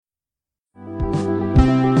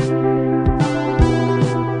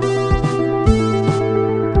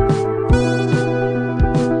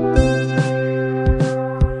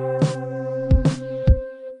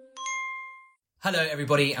Hello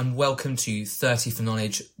everybody and welcome to 30 for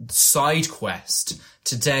Knowledge Side Quest.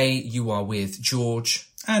 Today you are with George.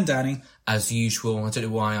 And Danny. As usual. I don't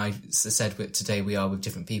know why I said today we are with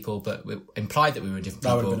different people, but we implied that we were different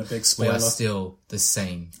people. That would have been a big spoiler. We are still the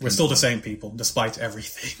same people. We're still the same people, despite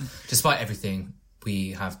everything. Despite everything,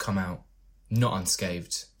 we have come out not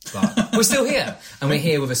unscathed, but we're still here. And we're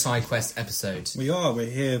here with a Side Quest episode. We're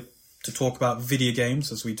here to talk about video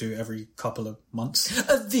games, as we do every couple of months.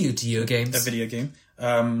 A video game.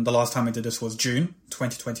 The last time we did this was June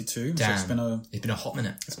 2022. Damn. So it's been a hot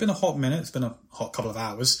minute. It's been a hot minute. It's been a hot couple of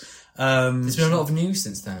hours. There's been a lot of news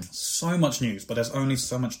since then. So much news, but there's only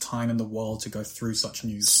so much time in the world to go through such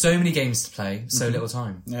news. So many games to play, so little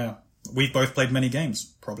time. Yeah. We've both played many games,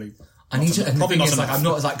 probably. And the thing is, I'm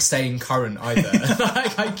not staying current either.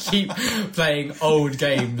 I keep playing old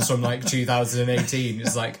games from 2018.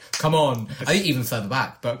 It's come on. I think even further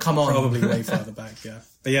back, but come on. Probably way further back, yeah.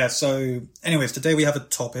 But yeah, so anyways, today we have a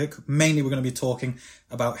topic. Mainly we're going to be talking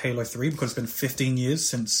about Halo 3 because it's been 15 years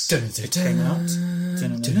since it came out.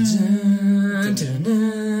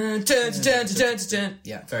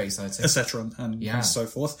 Yeah, very exciting. Etc. and so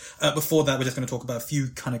forth. Before that, we're just going to talk about a few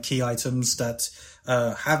kind of key items that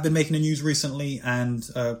have been making the news recently and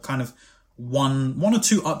kind of one or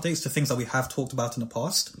two updates to things that we have talked about in the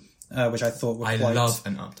past, which I thought were love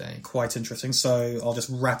an update. Quite interesting. So I'll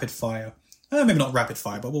just rapid fire. Maybe not rapid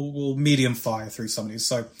fire, but we'll medium fire through some of these.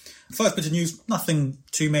 So first bit of news, nothing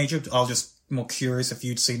too major. I was just more curious if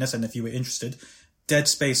you'd seen this and if you were interested. Dead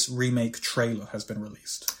Space remake trailer has been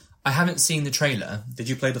released. I haven't seen the trailer. Did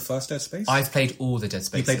you play the first Dead Space? I've played all the Dead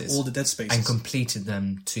Spaces. You played all the Dead Spaces. And completed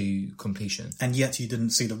them to completion. And yet you didn't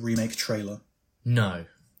see the remake trailer. No.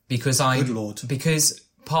 Because Good Lord. Because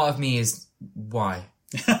part of me is, why?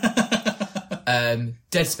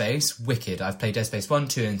 Dead Space, wicked. I've played Dead Space 1,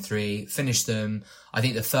 2 and 3, finished them. I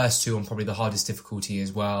think the first two on probably the hardest difficulty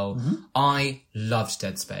as well. Mm-hmm. I loved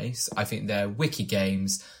Dead Space. I think they're wicked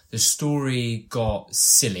games. The story got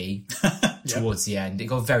silly towards the end. It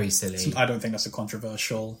got very silly. I don't think that's a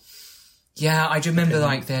controversial... Yeah, I do remember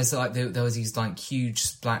there was these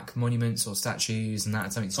huge black monuments or statues and that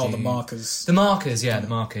had something to do. Oh, the markers. The markers, yeah, the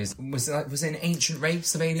markers. Was it an ancient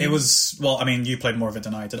race of aliens? It was, you played more of it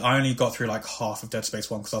than I did. I only got through half of Dead Space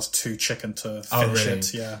 1 because I was too chicken to finish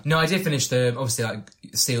it. Yeah. No, I did finish the, obviously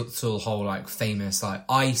still whole famous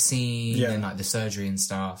eye scene and the surgery and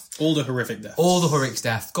stuff. All the horrific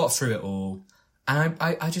deaths. Got through it all. And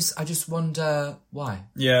I just wonder why.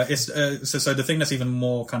 Yeah, it's so the thing that's even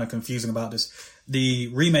more kind of confusing about this, the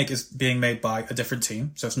remake is being made by a different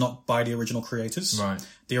team, so it's not by the original creators. Right.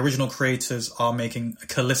 The original creators are making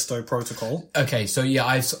Callisto Protocol. Okay, so yeah,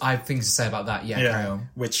 I have things to say about that. Yeah, carry on.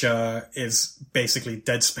 Which is basically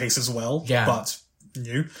Dead Space as well. Yeah. But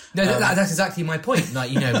new. No, that's exactly my point.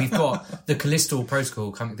 We've got the Callisto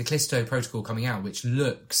Protocol coming out, which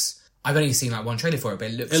looks. I've only seen one trailer for it, but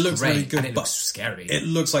it looks great, really good, and it looks scary. It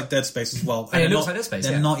looks like Dead Space as well. And it looks like Dead Space,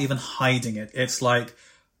 They're not even hiding it. It's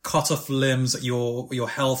cut off limbs, your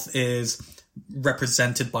health is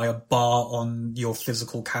represented by a bar on your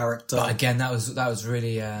physical character. But again, that was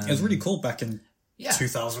really... It was really cool back in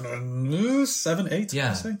 2007, 8, yeah.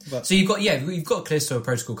 I'd say. But so you've got Callisto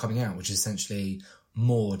Protocol coming out, which is essentially...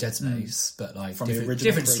 more Dead Space, but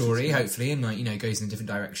different story, hopefully, and goes in a different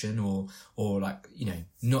direction, or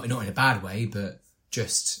not in a bad way, but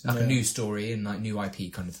just a new story and new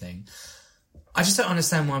IP kind of thing. I just don't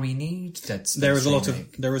understand why we need Dead Space. There is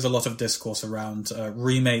a lot of discourse around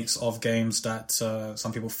remakes of games that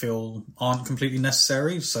some people feel aren't completely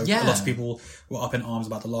necessary. So a lot of people were up in arms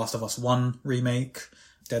about the Last of Us 1 remake.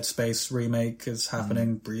 Dead Space remake is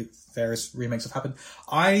happening. Various remakes have happened.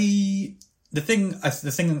 The thing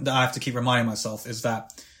that I have to keep reminding myself is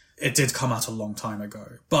that it did come out a long time ago,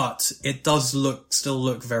 but it does still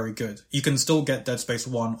look very good. You can still get Dead Space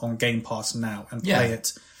 1 on Game Pass now and play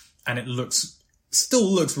it, and it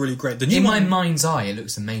still looks really great. In my mind's eye, it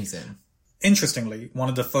looks amazing. Interestingly, one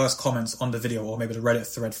of the first comments on the video, or maybe the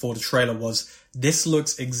Reddit thread for the trailer, was, "This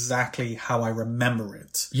looks exactly how I remember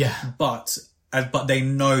it." Yeah. But they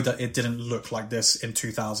know that it didn't look like this in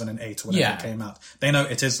 2008 when it came out. They know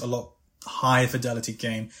it is a lot high fidelity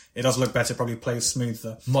game. It does look better, probably plays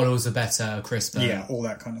smoother. Models are better, crisper. Yeah, all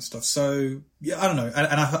that kind of stuff. So, yeah, I don't know. And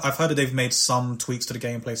I've heard that they've made some tweaks to the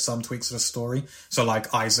gameplay, some tweaks to the story. So,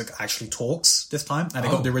 Isaac actually talks this time, and they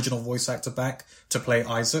got the original voice actor back to play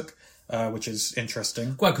Isaac, which is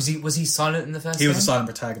interesting. Well, because was he silent in the first He was a silent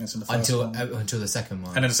protagonist in the first one. Until the second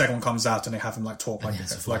one. And then the second one comes out and they have him talk all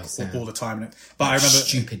the time in it. But I remember...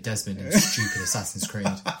 Stupid Desmond and stupid Assassin's Creed.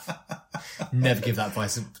 Never give that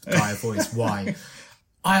guy a voice. Why?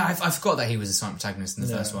 I forgot that he was a silent protagonist in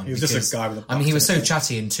the first one. He was just a guy with a... he was so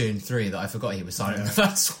chatty in 2 and 3 that I forgot he was silent in the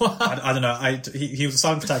first one. I don't know. He was a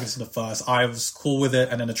silent protagonist in the first. I was cool with it,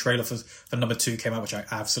 and then the trailer for number 2 came out, which I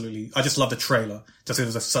just loved the trailer. Just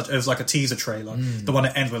it was like a teaser trailer. The one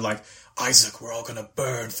that ends with like, Isaac, we're all gonna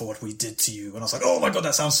burn for what we did to you. And I was like, oh my god,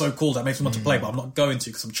 that sounds so cool. That makes me want to play, but I'm not going to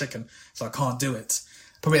because I'm chicken, so I can't do it.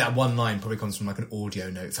 Probably that one line probably comes from like an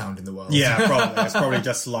audio note found in the world. Yeah, probably. It's probably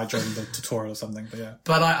just like during the tutorial or something, but yeah.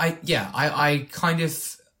 But I kind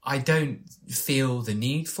of, I don't feel the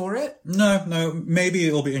need for it. No, maybe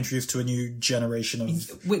it'll be introduced to a new generation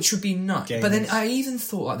of... Which would be nice. Games. But then I even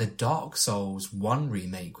thought like the Dark Souls 1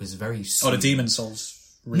 remake was very sweet. Oh, the Demon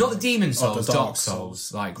Souls remake. Not the Demon Souls, the Dark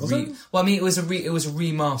Souls. Like, was it? Well, I mean, it was a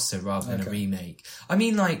remaster rather than a remake. I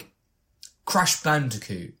mean, like, Crash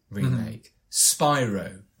Bandicoot remake.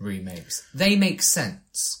 Spyro remakes. They make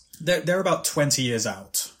sense. They're about 20 years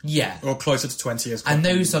out. Yeah. Or closer to 20 years. And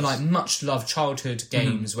those are like much loved childhood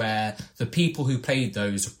games where the people who played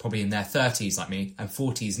those are probably in their 30s like me and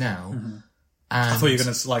 40s now. And I thought you were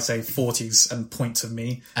going to like say 40s and point to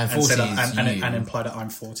me and 40s say that, and imply that I'm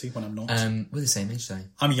 40 when I'm not. We're the same age though.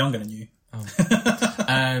 I'm younger than you. Oh.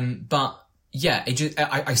 But yeah,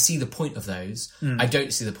 I see the point of those. I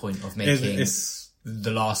don't see the point of making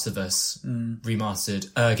The Last of Us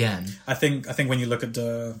remastered again. I think when you look at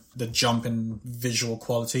the jump in visual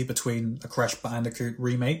quality between a Crash Bandicoot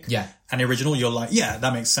remake and the original, you're like, yeah,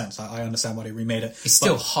 that makes sense. I understand why they remade it. It's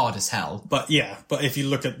still hard as hell. But if you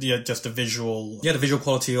look at just the visual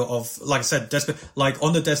quality of, like I said, like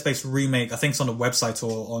on the Dead Space remake, I think it's on the website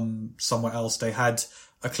or on somewhere else, they had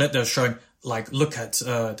a clip that was showing, like, look at,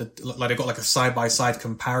 like they got like a side-by-side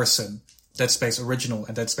comparison, Dead Space original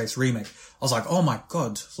and Dead Space remake. I was like, oh my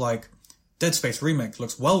god, like, Dead Space remake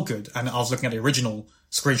looks well good. And I was looking at the original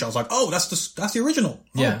screenshot, I was like, oh, that's the original.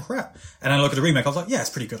 Yeah. Oh crap. And then I look at the remake, I was like, yeah, it's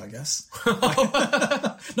pretty good, I guess.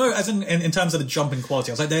 No, as in terms of the jump in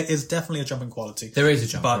quality, I was like, there is definitely a jump in quality. There is a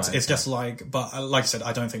jump, but right, it's just like I said,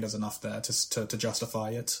 I don't think there's enough there to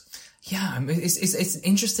justify it. Yeah, I mean, it's an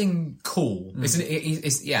interesting call. I'm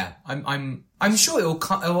sure it'll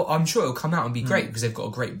come out and be great because they've got a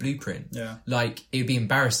great blueprint. Yeah, like it'd be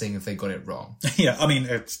embarrassing if they got it wrong. Yeah, I mean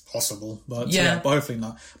it's possible, but but hopefully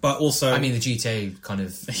not. But also, I mean the GTA kind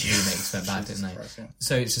of remakes went bad, didn't they? Christ, yeah.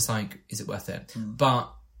 So it's just like, is it worth it?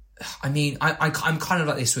 But I mean, I'm kind of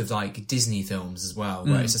like this with like Disney films as well,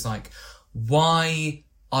 where it's just like, why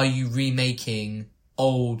are you remaking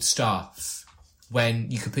old stuff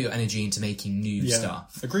when you could put your energy into making new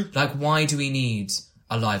stuff? Agreed. Like, why do we need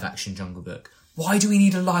a live-action Jungle Book? Why do we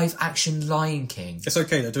need a live-action Lion King? It's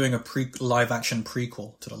okay. They're doing a live-action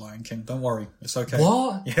prequel to the Lion King. Don't worry. It's okay.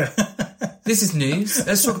 What? Yeah. This is news.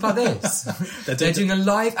 Let's talk about this. They're doing a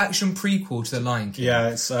live-action prequel to the Lion King. Yeah,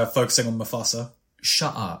 it's focusing on Mufasa.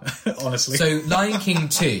 Shut up. Honestly. So, Lion King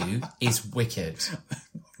 2 is wicked.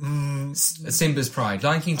 Simba's Pride.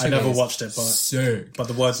 Lion King 2 I never watched it, but sick. But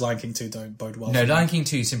the words Lion King 2 don't bode well. No, Lion King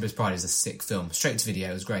 2 Simba's Pride is a sick film. Straight to video,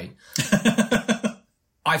 it was great.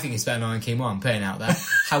 I think it's better than Lion King 1, putting out there.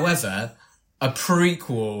 However, a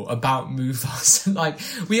prequel about Mufasa, like,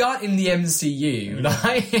 we aren't in the MCU.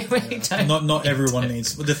 Like, not everyone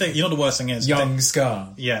needs. But the thing, the worst thing is young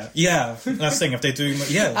Scar. Yeah. That's the thing. If they do,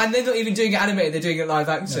 and they're not even doing it animated; they're doing it live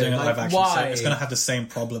action. They're doing it live action. Why? So it's going to have the same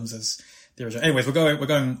problems as the original. Anyways, we're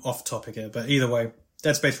going off topic here, but either way,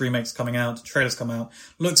 Dead Space remake's coming out. Trailers come out.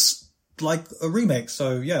 Looks like a remake.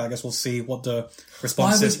 So yeah, I guess we'll see what the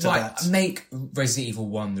response is to that. Make Resident Evil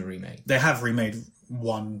 1 the remake. They have remade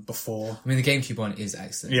 1 before. I mean, the GameCube one is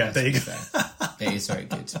excellent. Yeah, there you go. It is very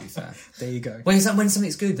good, to be fair. There you go. When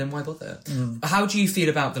something's good, then why bother? How do you feel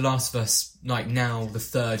about The Last of Us, like, now the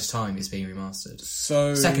 3rd time it's being remastered?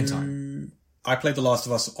 So... Second time. I played The Last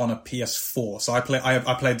of Us on a PS4, so I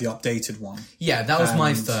played the updated one. Yeah, that was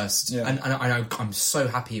my first, and I'm so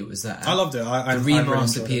happy it was there. I loved it. The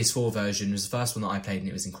remastered PS4 version was the first one that I played, and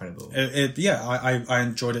it was incredible. I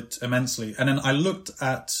enjoyed it immensely. And then I looked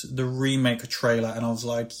at the remake trailer, and I was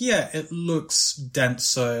like, yeah, it looks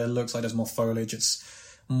denser. It looks like there's more foliage. It's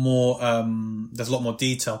more. There's a lot more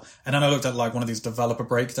detail. And then I looked at like one of these developer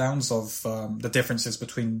breakdowns of the differences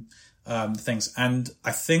between things, and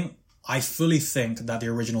I fully think that the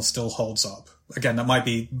original still holds up. Again, that might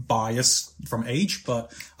be biased from age,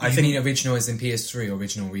 but I think original is in PS3,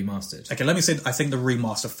 original remastered. Okay, let me say I think the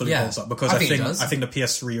remaster fully holds up because I think the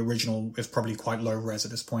PS3 original is probably quite low res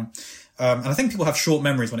at this point. And I think people have short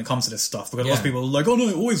memories when it comes to this stuff because a lot of people are like, oh no,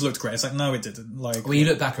 it always looked great. It's like, no, it didn't. Like, well, you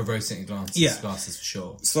look back at rose-tinted glasses for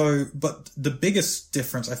sure. So, but the biggest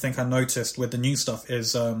difference I think I noticed with the new stuff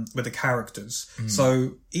is with the characters.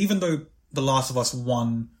 So even though The Last of Us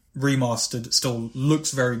 1 remastered still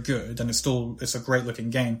looks very good, and it's a great looking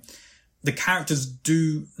game. The characters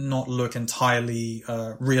do not look entirely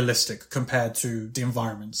realistic compared to the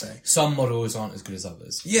environment, say. Some models aren't as good as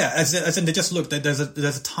others. Yeah, as in they just look, there's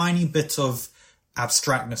a tiny bit of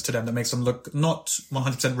abstractness to them that makes them look not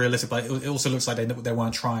 100% realistic, but it also looks like they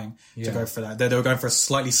weren't trying to go for that. They were going for a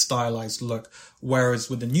slightly stylized look, whereas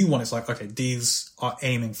with the new one, it's like, okay, these are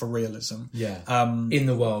aiming for realism. Yeah. In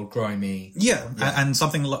the world, grimy. Yeah. And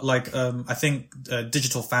something like I think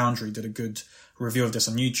Digital Foundry did a good review of this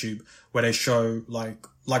on YouTube, where they show like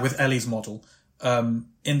with Ellie's model, in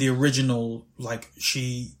the original, like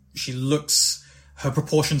she looks, her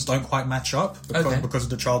proportions don't quite match up because of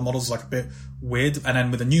the child model's like a bit weird. And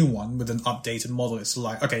then with a new one, with an updated model, it's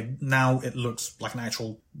like, okay, now it looks like an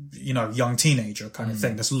actual, young teenager kind of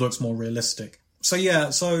thing. This looks more realistic. So yeah,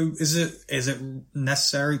 is it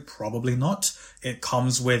necessary? Probably not. It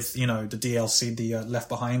comes with, the DLC, the Left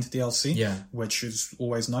Behind DLC, which is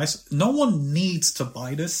always nice. No one needs to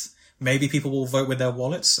buy this. Maybe people will vote with their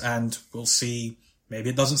wallets, and we'll see. Maybe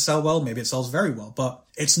it doesn't sell well, maybe it sells very well, but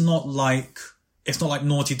it's not like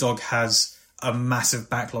Naughty Dog has a massive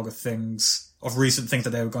backlog of recent things that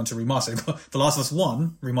they were going to remaster. The Last of Us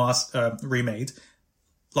 1 remade.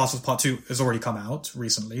 Last of Us Part 2 has already come out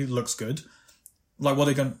recently. Looks good. Like what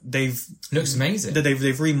looks amazing.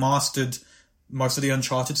 They've remastered most of the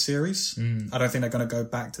Uncharted series. I don't think they're going to go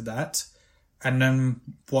back to that. And then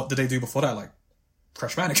what did they do before that? Like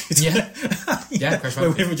Crash Bandicoot. Yeah, Crash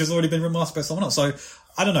Bandicoot, which has already been remastered by someone else. So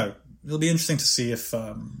I don't know. It'll be interesting to see if.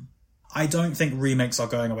 I don't think remakes are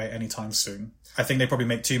going away anytime soon. I think they probably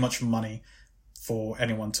make too much money for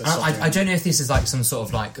anyone to. I don't know if this is like some sort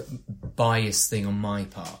of like bias thing on my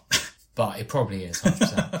part, but it probably is.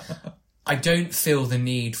 100%. I don't feel the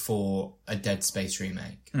need for a Dead Space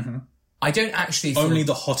remake. Mm-hmm. I don't actually feel... Only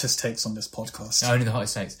the hottest takes on this podcast. Only the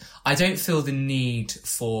hottest takes. I don't feel the need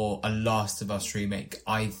for a Last of Us remake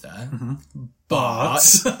either. Mm-hmm.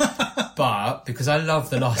 But because I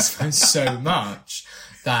love The Last of Us so much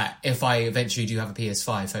that if I eventually do have a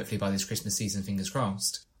PS5, hopefully by this Christmas season, fingers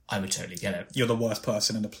crossed, I would totally get it. You're the worst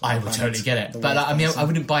person in the planet. I would totally get it. But I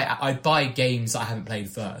wouldn't buy it. I'd buy games that I haven't played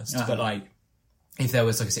first. Uh-huh. But like, if there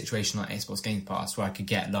was like a situation like Xbox Game Pass where I could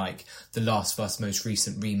get like The Last of Us most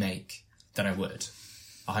recent remake, then I would.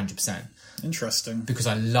 100%. Interesting. Because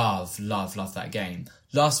I love that game.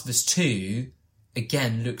 Last of Us 2,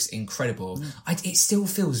 again, looks incredible. It still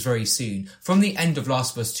feels very soon. From the end of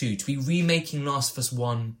Last of Us 2, to be remaking Last of Us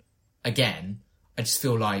 1 again, I just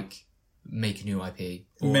feel like make a new IP.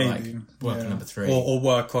 Or maybe. Like work on number 3. Or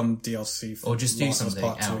work on DLC. Or just do something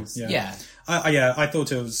else. Yeah. I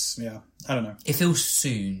thought it was, I don't know. It feels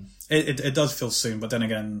soon. It does feel soon, but then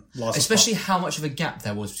again, especially how much of a gap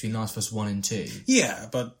there was between Last of Us 1 and 2. Yeah,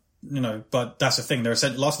 but that's the thing. There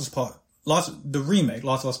said the remake,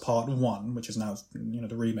 Last of Us Part 1, which is now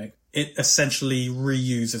the remake. It essentially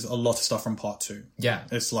reuses a lot of stuff from Part 2. Yeah,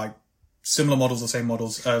 it's like similar models, the same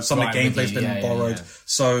models. Some of the gameplay's been borrowed,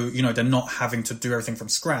 so they're not having to do everything from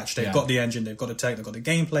scratch. They've got the engine, they've got the tech, they've got the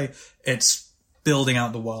gameplay. It's building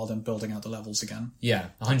out the world and building out the levels again. Yeah,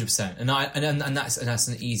 100%. And that's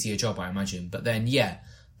an easier job, I imagine. But then,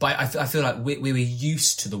 but I feel like we were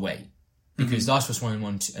used to the wait because Last of Us 1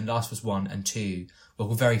 and Last of Us 1 and 2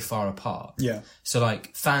 were very far apart. Yeah. So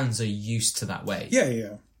like fans are used to that wait. Yeah.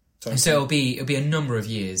 Totally. And so it'll be a number of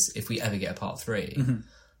years if we ever get a part 3. Mm-hmm.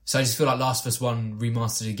 So I just feel like Last of Us 1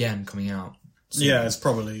 remastered again coming out. So it's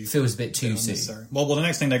probably feels a bit too soon. Well, the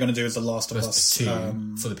next thing they're going to do is The Last of Us 2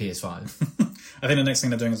 for the PS5. I think the next thing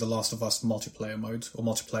they're doing is The Last of Us multiplayer mode or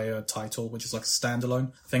multiplayer title, which is like a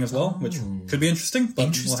standalone thing as well, which could be interesting,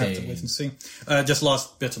 but we'll have to wait and see. Just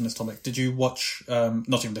last bit on this topic. Did you watch,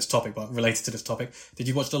 not even this topic, but related to this topic, did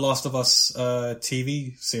you watch The Last of Us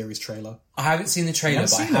TV series trailer? I haven't seen the trailer,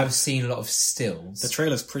 but I have seen a lot of stills. The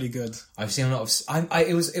trailer's pretty good. I've seen a lot of...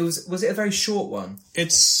 Was it a very short one?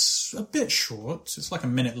 It's a bit short. It's like a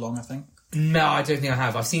minute long, I think. No, I don't think I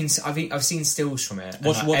have. I've seen stills from it.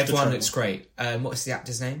 Everyone looks great. What's the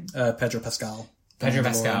actor's name? Pedro Pascal. Pedro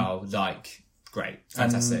Pascal, great,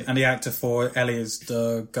 fantastic. And the actor for Ellie is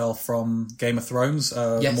the girl from Game of Thrones,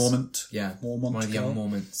 yes. Mormont. Yeah, Mormont, one of the young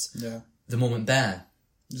Mormonts. Yeah, the Mormont Bear.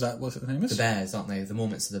 Is that what her name is? The Bears, aren't they? The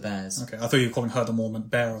Mormonts are the Bears. Okay, I thought you were calling her the Mormont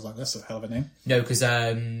Bear. I was like, that's a hell of a name. No, because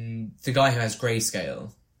the guy who has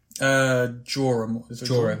grayscale. Jorah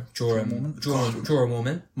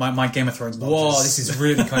Mormont. My Game of Thrones knowledge. Whoa, this is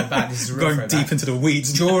really coming back. This is going deep into the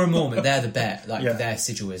weeds. Jorah Mormont, they're the bear. Their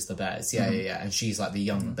sigil is the bears. Yeah. And she's like the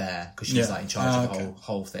young bear because she's like in charge of the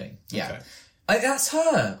whole thing. Yeah. That's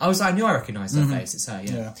her. I knew I recognised that face. It's her.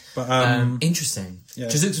 Yeah. But interesting. Yeah.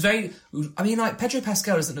 Just looks very. I mean, like Pedro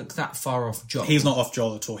Pascal doesn't look that far off Joel. He's not off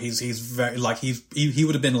Joel at all. He's very like he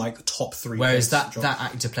would have been like top 3. Whereas that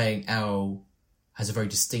actor playing Elle has a very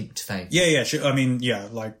distinct face. Yeah. I mean, yeah.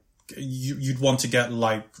 Like you'd want to get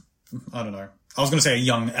like, I don't know. I was going to say a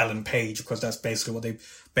young Ellen Page because that's basically what they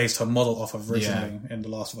based her model off of originally in The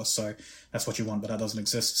Last of Us. So that's what you want, but that doesn't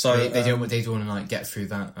exist. So they don't want to like get through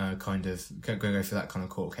that kind of go through that kind of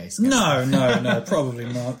court case. No, probably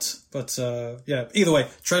not. But yeah, either way,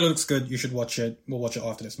 trailer looks good. You should watch it. We'll watch it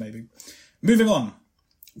after this, maybe. Moving on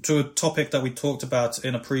to a topic that we talked about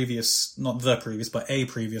in a previous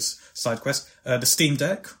side quest. The Steam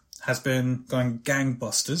Deck has been going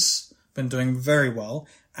gangbusters, been doing very well,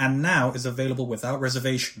 and now is available without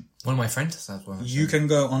reservation. One of my friends has one. You can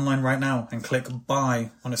go online right now and click buy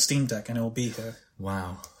on a Steam Deck and it will be here.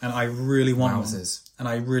 Wow. And I really want one. And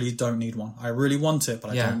I really don't need one. I really want it,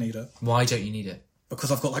 but I don't need it. Why don't you need it? Because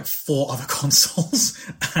I've got like 4 other consoles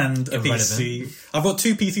and a PC. I've got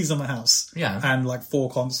 2 PCs in my house. Yeah. And like 4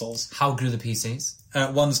 consoles. How good are the PCs?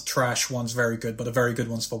 One's trash, one's very good, but the very good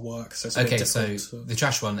one's for work. So it's a bit difficult. So the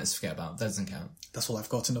trash one, let's forget about. That doesn't count. That's all I've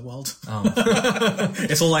got in the world. Oh.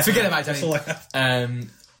 It's all I forget about it. That's all I have.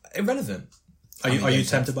 Irrelevant. Are you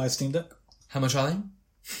tempted by a Steam Deck? How much are they?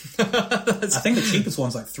 I think the cheapest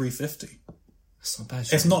one's like $350. That's not bad.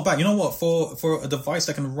 It's not bad. You know what? For a device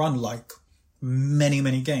that can run like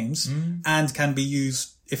many games and can be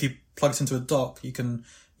used, if you plug it into a dock, you can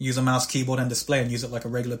use a mouse, keyboard and display and use it like a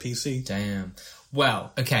regular PC. Damn.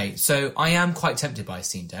 Well, okay, so I am quite tempted by a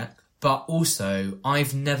Steam Deck, but also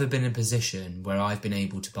I've never been in a position where I've been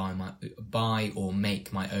able to buy or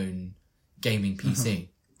make my own gaming PC,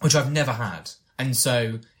 which I've never had. And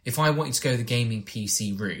so if I wanted to go the gaming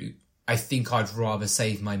PC route, I think I'd rather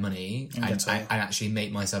save my money and actually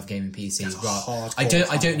make myself a gaming PC.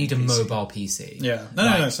 I don't need a mobile PC. Yeah,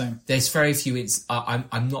 no, same. There's very few.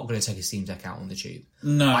 I'm not going to take a Steam Deck out on the tube.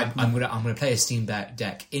 No, I'm going to play a Steam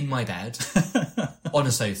Deck in my bed on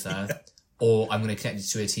a sofa, or I'm going to connect it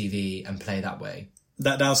to a TV and play that way.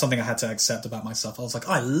 That was something I had to accept about myself. I was like,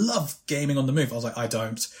 I love gaming on the move. I was like, I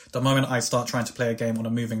don't. The moment I start trying to play a game on a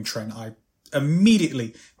moving train, I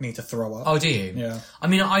immediately need to throw up. Oh, do you? Yeah. I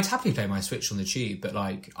mean, I'd happily play my Switch on the tube, but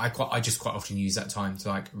like, I just quite often use that time to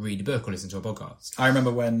like read a book or listen to a podcast. I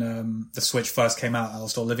remember when the Switch first came out, I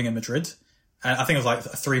was still living in Madrid. And I think it was like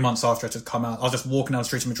 3 months after it had come out. I was just walking down the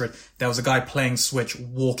street in Madrid. There was a guy playing Switch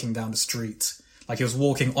walking down the street. Like he was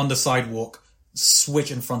walking on the sidewalk,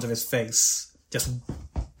 Switch in front of his face, just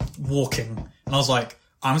walking. And I was like,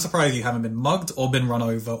 I'm surprised you haven't been mugged or been run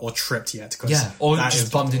over or tripped yet. Or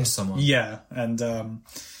just bumped into someone. Yeah, and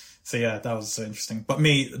so yeah, that was interesting. But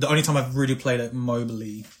me, the only time I've really played it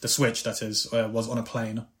mobily, the Switch that is, was on a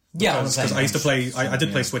plane. Yeah, because I used to play. I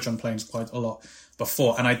did play Switch on planes quite a lot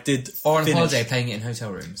before, and I did. Or on holiday, playing it in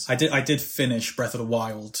hotel rooms. I did finish Breath of the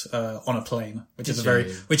Wild on a plane, which is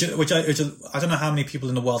I don't know how many people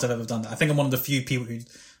in the world have ever done that. I think I'm one of the few people who,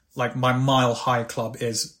 like, my mile high club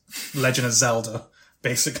is Legend of Zelda.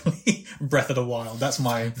 Basically, Breath of the Wild. That's the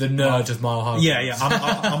nerd of Mile High. Yeah.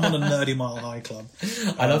 I'm on a nerdy Mile High club.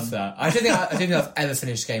 I love that. I don't think I've ever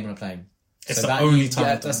finished a game on a plane. It's the only time.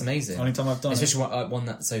 Yeah, that's amazing. Only time I've done, especially one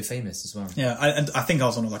that's so famous as well. Yeah, and I think I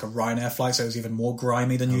was on like a Ryanair flight, so it was even more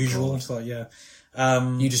grimy than usual. So yeah.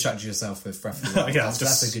 You distracted yourself with Breath of the Wild. Yeah,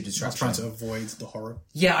 that's a good distraction. I was trying to avoid the horror.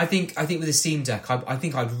 Yeah, I think with a Steam Deck, I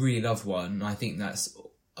think I'd really love one. I think that's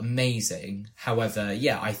amazing. However,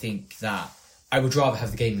 yeah, I think that I would rather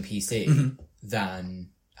have the gaming PC than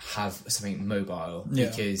have something mobile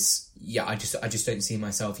because I just don't see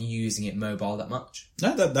myself using it mobile that much.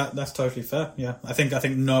 No, that's totally fair. Yeah, I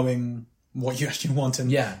think knowing what you actually want in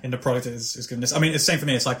the product is goodness. I mean, it's the same for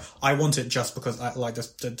me. It's like I want it just because I like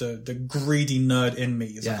the greedy nerd in me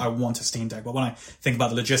is like I want a Steam Deck. But when I think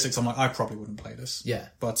about the logistics, I'm like I probably wouldn't play this. Yeah,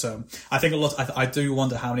 but I think I do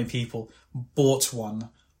wonder how many people bought one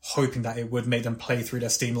hoping that it would make them play through their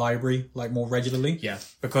Steam library like more regularly. Yeah.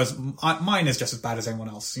 Because mine is just as bad as anyone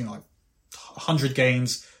else. You know, like 100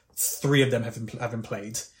 games, 3 of them have been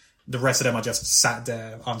played. The rest of them are just sat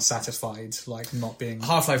there unsatisfied, like not being...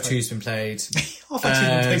 Half-Life 2's been played. Half-Life 2's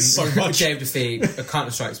been played so much. Day of Defeat,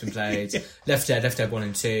 Counter-Strike's been played. Left Dead 1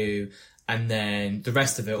 and 2. And then the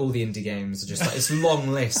rest of it, all the indie games are just like, it's a long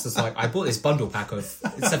list. It's like, I bought this bundle pack of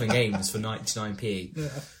 7 games for 99p. Yeah.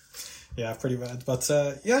 Yeah, pretty bad. But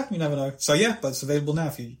yeah, you never know. So yeah, but it's available now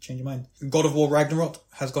if you change your mind. God of War Ragnarok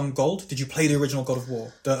has gone gold. Did you play the original God of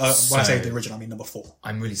War? When I say the original, I mean number 4.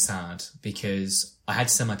 I'm really sad because I had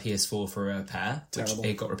to send my PS4 for a repair, which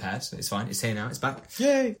it got repaired. It's fine. It's here now. It's back.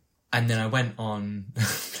 Yay! And then I went on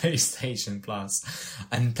PlayStation Plus,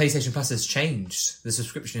 and PlayStation Plus has changed. The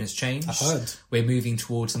subscription has changed. I heard. We're moving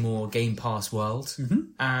towards a more Game Pass world,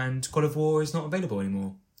 and God of War is not available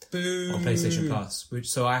anymore on PlayStation Plus.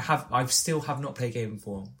 So I still have not played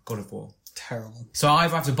God of War. Terrible. So I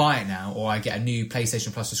either have to buy it now, or I get a new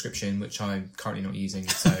PlayStation Plus subscription, which I'm currently not using.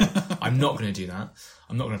 So I'm not going to do that.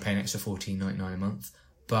 I'm not going to pay an extra $14.99 a month.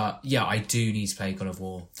 But yeah, I do need to play God of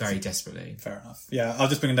War very desperately. Fair enough. Yeah, I'll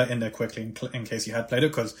just bring that in there quickly in case you had played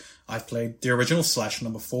it, because I've played the original /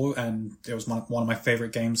 number 4, and it was one of my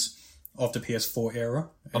favourite games of the PS4 era.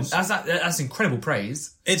 That's incredible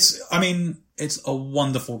praise. It's a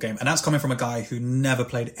wonderful game, and that's coming from a guy who never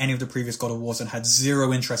played any of the previous God of Wars and had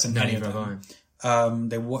zero interest in any of them. I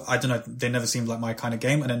don't know, they never seemed like my kind of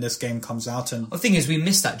game, and then this game comes out and... The thing is, we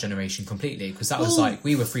missed that generation completely, because that was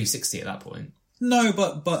we were 360 at that point. No,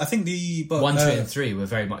 but I think 1, 2 and 3 were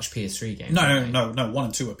very much PS3 games. No, 1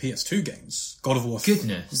 and 2 were PS2 games. God of War...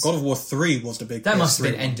 Goodness. God of War 3 was the big That PS3 must have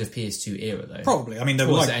been one. end of PS2 era, though. Probably. I mean, they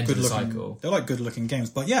were like good-looking... They're like good-looking games.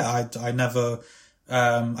 But yeah, I never...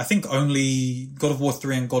 I think only God of War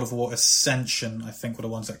 3 and God of War Ascension, I think, were the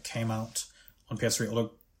ones that came out on PS3.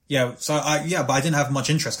 Although, yeah, but I didn't have much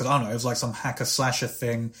interest, because I don't know, it was like some hacker-slasher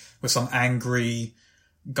thing with some angry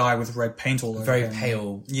guy with red paint all over Very him.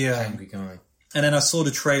 pale, angry guy. And then I saw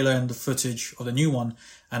the trailer and the footage of the new one,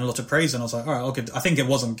 and a lot of praise, and I was like, all right, okay. I think it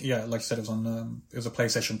wasn't, like you said, it was a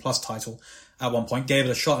PlayStation Plus title at one point. Gave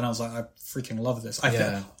it a shot, and I was like, I freaking love this.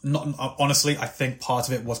 Honestly, I think part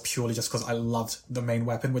of it was purely just because I loved the main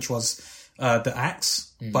weapon, which was the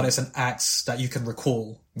axe, but it's an axe that you can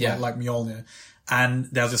recall, like Mjolnir. And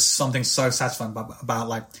there's just something so satisfying about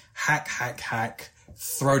like hack,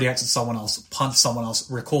 throw the axe at someone else, punch someone else,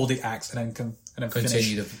 recall the axe, and then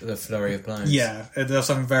continue the flurry of blows. Yeah, there's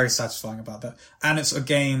something very satisfying about that. And it's a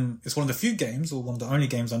game, it's one of the few games, or one of the only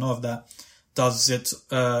games I know of that does it,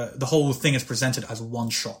 the whole thing is presented as one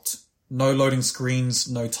shot. No loading screens,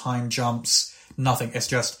 no time jumps, nothing. It's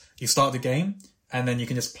just, you start the game, and then you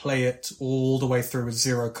can just play it all the way through with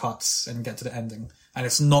 0 cuts and get to the ending. And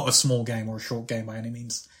it's not a small game or a short game by any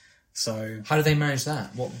means. So how do they manage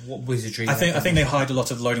that? What wizardry? I think they hide a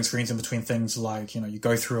lot of loading screens in between things, like, you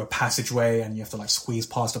go through a passageway and you have to like squeeze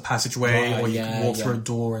past a passageway, or you can walk through a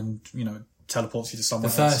door and teleports you to somewhere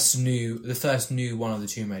else. The first new one of the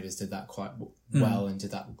Tomb Raiders did that quite well, and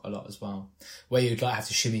did that a lot as well, where you'd like have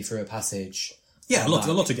to shimmy through a passage. Yeah, a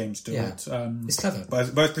lot of games do it. It's clever,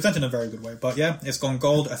 but it's presented in a very good way. But yeah, it's gone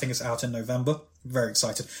gold. I think it's out in November. Very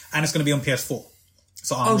excited, and it's going to be on PS4.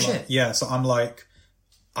 So I'm like,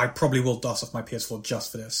 I probably will dust off my PS4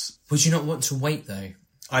 just for this. Would you not want to wait, though?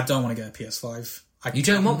 I don't want to get a PS5. You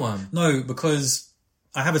don't want one? No, because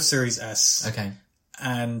I have a Series S. Okay.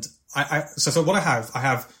 And so what I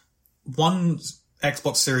have one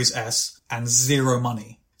Xbox Series S and 0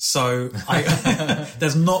 money. So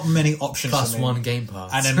there's not many options plus for me. One Game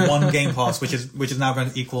Pass. And then one Game Pass, which is now going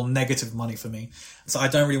to equal negative money for me. So I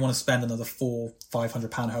don't really want to spend another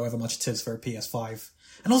 £400-500, however much it is, for a PS5.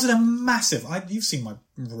 And also they're massive. You've seen my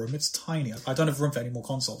room; it's tiny. I don't have room for any more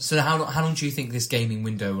consoles. So how long do you think this gaming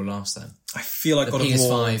window will last then? I feel like the God PS5, of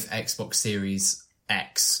War... Xbox Series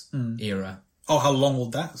X era. Oh, how long will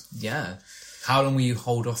that? Yeah. How long will you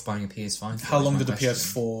hold off buying a PS5? How long did the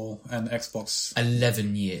PS4 and Xbox...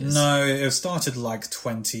 11 years. No, it started like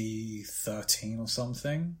 2013 or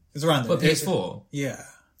something. It was around there. But PS4? Yeah.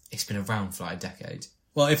 It's been around for like a decade.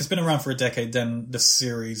 Well, if it's been around for a decade, then the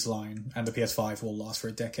Series line and the PS5 will last for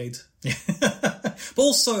a decade. Yeah. But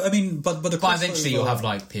also, I mean, but eventually you'll have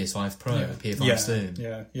like PS5 Pro, PS5 Slim.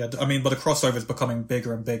 Yeah. I mean, but the crossover is becoming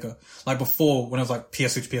bigger and bigger. Like before, when it was like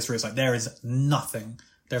PS2 to PS3, it's like there is nothing.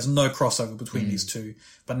 There's no crossover between these two.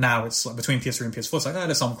 But now it's like between PS3 and PS4, it's like,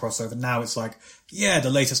 there's some crossover. Now it's like, the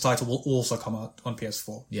latest title will also come out on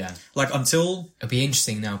PS4. Yeah. Like until... It'll be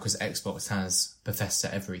interesting now because Xbox has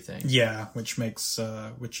Bethesda everything. Yeah, which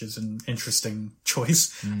is an interesting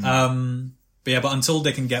choice. But until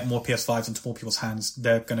they can get more PS5s into more people's hands,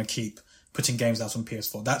 they're going to keep putting games out on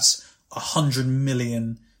PS4. That's 100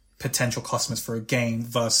 million potential customers for a game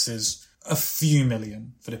versus a few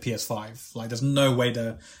million for the PS5. Like, there's no way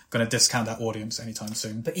they're going to discount that audience anytime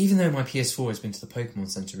soon. But even though my PS4 has been to the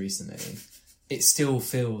Pokemon Center recently, it still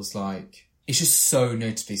feels like it's just so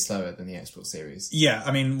noticeably slower than the Xbox Series. Yeah,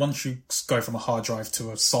 I mean, once you go from a hard drive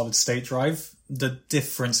to a solid state drive, the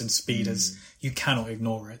difference in speed is, you cannot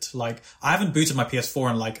ignore it. Like, I haven't booted my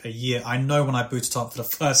PS4 in like a year. I know when I boot it up for the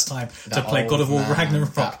first time to play God of War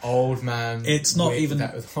Ragnarok. That old man. It's not even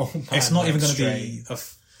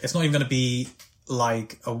going to be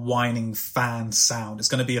like a whining fan sound. It's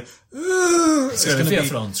going to be a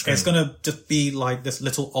it's going to just be like this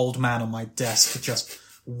little old man on my desk just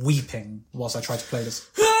weeping whilst I try to play this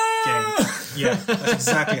game. Yeah, that's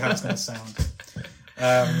exactly how it's going to sound.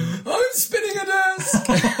 I'm spinning a desk!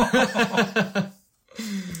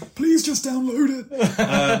 Please just download it.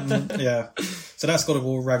 Yeah. So that's God of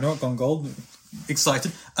War Ragnarok gone gold.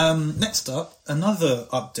 Excited. Next up, another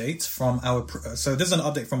update from our... So this is an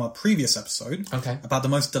update from our previous episode. Okay. About the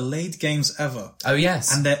most delayed games ever. Oh,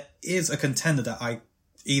 yes. And there is a contender that I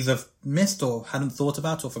either missed or hadn't thought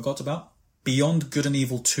about or forgot about. Beyond Good and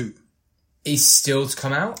Evil 2. Is still to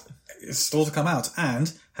come out? It's still to come out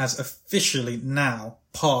and has officially now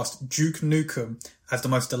passed Duke Nukem as the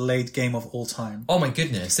most delayed game of all time. Oh my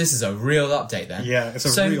goodness, this is a real update then. Yeah,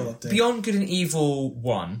 it's a real update. Beyond Good and Evil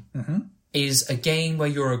 1 is a game where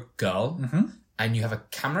you're a girl and you have a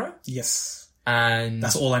camera. Yes. And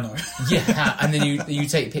that's all I know. Yeah, and then you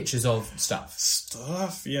take pictures of stuff.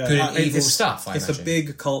 Yeah. Good and evil stuff, I imagine. It's a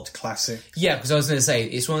big cult classic. Yeah, because I was going to say,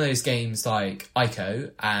 it's one of those games like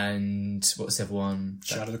Ico and what's the other one?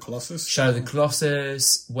 Shadow of the Colossus. Shadow of the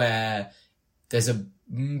Colossus, where there's a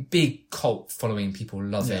big cult following, people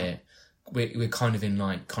love it. We're kind of in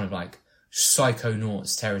like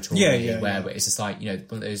Psychonauts territory, where it's just like, one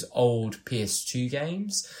of those old PS2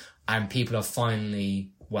 games, and people are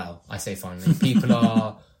finally, well, I say finally, people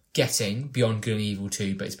are getting Beyond Good and Evil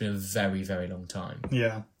 2, but it's been a very, very long time.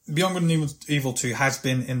 Yeah. Beyond Good and Evil 2 has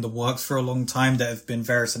been in the works for a long time. There have been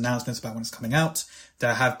various announcements about when it's coming out.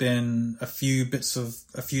 There have been a few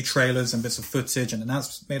trailers and bits of footage and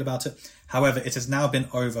announcements made about it. However, it has now been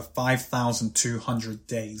over 5,200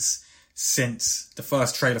 days since the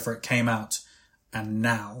first trailer for it came out, and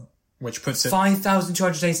now, which puts it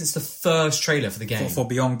 5,200 days since the first trailer for the game for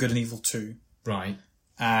Beyond Good and Evil 2. Right.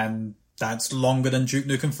 And that's longer than Duke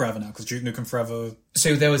Nukem Forever now, because Duke Nukem Forever...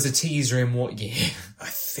 So there was a teaser in what year? I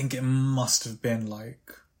think it must have been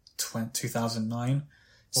like 2009.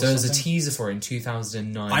 So there was a teaser for it in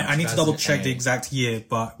 2009. I need to double check the exact year,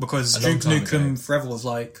 but because Duke Nukem Forever was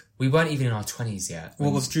like... We weren't even in our 20s yet.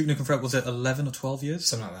 What was Duke Nukem Forever? Was it 11 or 12 years?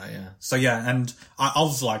 Something like that, yeah. So yeah, and I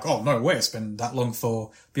was like, oh no way, it's been that long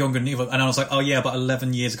for Beyond Good and Evil. And I was like, oh yeah, but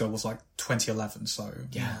 11 years ago was like 2011, so...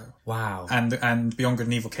 Yeah, wow. And Beyond Good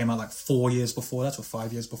and Evil came out like 4 years before that, or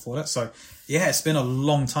 5 years before that. So yeah, it's been a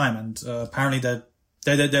long time, and apparently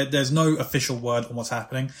there's no official word on what's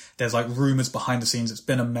happening. There's like rumours behind the scenes. It's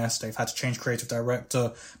been a mess. They've had to change creative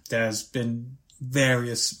director. There's been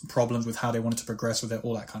various problems with how they wanted to progress with it,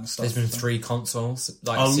 all that kind of stuff. There's been 3 consoles,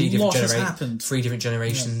 like a lot has happened. 3 different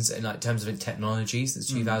generations in like terms of technologies.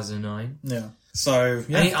 It's 2009. Yeah. So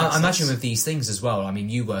yeah, and I imagine with these things as well. I mean,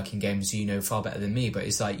 you work in games, you know far better than me. But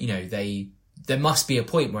it's like there must be a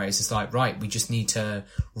point where it's just like, right, we just need to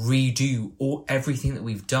redo everything that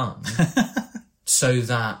we've done. So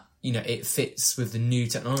that, it fits with the new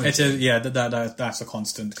technology. That's a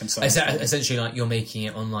constant concern. Essentially, like, you're making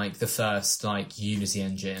it on, like, the first, like, Unity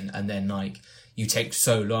engine, and then, like, you take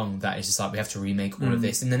so long that it's just like, we have to remake all of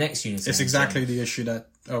this in the next Unity engine. It's exactly the issue that,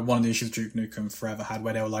 one of the issues Duke Nukem Forever had,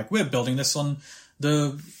 where they were like, we're building this on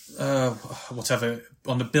the,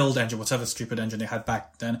 on the build engine, whatever stupid engine they had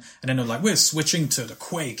back then. And then they're like, we're switching to the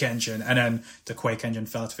Quake engine. And then the Quake engine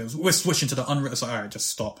fell to pieces. We're switching to the Unreal. It's like, all right, just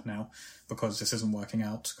stop now, because this isn't working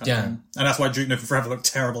out. And that's why Duke Nukem Forever looked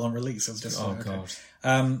terrible on release. It was just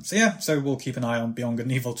God. So we'll keep an eye on Beyond Good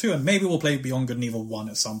and Evil 2, and maybe we'll play Beyond Good and Evil 1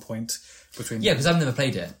 at some point. Because I've never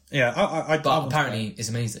played it. Yeah, but apparently it's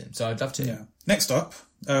amazing, so I'd love to. Yeah. Next up,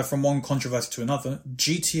 from one controversy to another,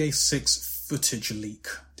 GTA 6 footage leak.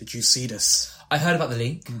 Did you see this? I heard about the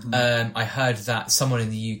leak. I heard that someone in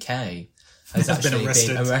the UK has actually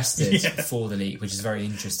been arrested for the leak, which is very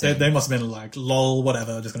interesting. They must have been like, lol,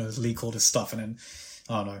 whatever, just going to leak all this stuff, and then,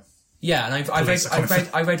 I don't know. Yeah, and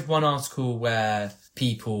I read one article where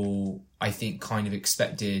people, I think, kind of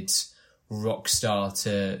expected Rockstar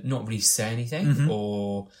to not really say anything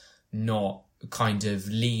or not kind of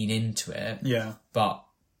lean into it. Yeah. But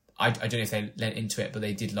I don't know if they leant into it, but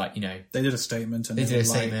they did, like, They did a statement. And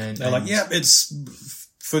they're like, yeah, it's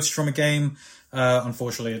footage from a game.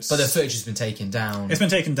 Unfortunately, but the footage has been taken down. It's been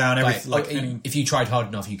taken down. If you tried hard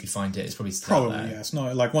enough, you could find it. It's probably still there. Yeah. It's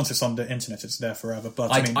not like, once it's on the internet, it's there forever.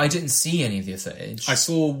 But I didn't see any of the footage. I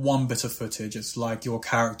saw one bit of footage. It's like your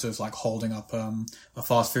character's like holding up a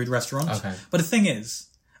fast food restaurant. Okay. But the thing is,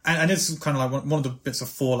 and this is kind of like one of the bits of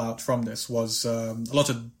fallout from this was a lot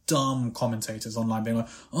of dumb commentators online being like,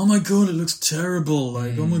 "Oh my god, it looks terrible!"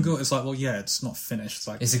 Like, "Oh my god," it's like, well, yeah, it's not finished. It's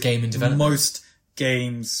like, it's a game in development. Most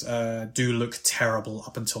games do look terrible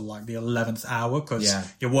up until like the 11th hour because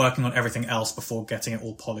you're working on everything else before getting it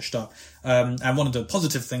all polished up. And one of the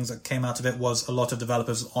positive things that came out of it was a lot of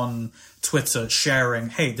developers on Twitter sharing,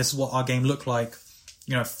 hey, this is what our game looked like,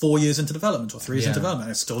 4 years into development or 3 years into development,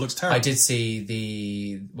 and it still looks terrible. I did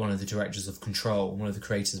see one of the directors of Control, one of the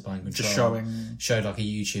creators behind Control, showed like a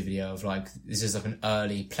YouTube video of like, this is like an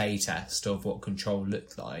early play test of what Control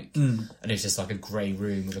looked like, and it's just like a grey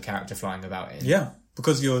room with a character flying about in. Yeah,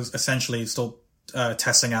 because you're essentially still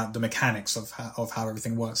testing out the mechanics of how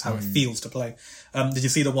everything works, how it feels to play. Did you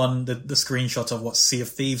see the screenshot of what Sea of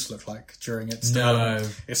Thieves looked like during its development? No.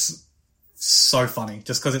 It's so funny,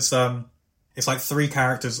 just because it's like 3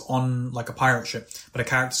 characters on like a pirate ship, but the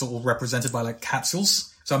characters are all represented by like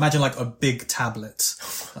capsules. So imagine like a big tablet,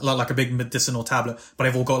 like a big medicinal tablet, but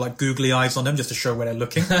they've all got like googly eyes on them just to show where they're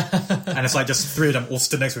looking. And it's like just 3 of them all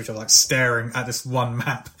stood next to each other, like staring at this one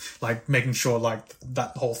map, like making sure like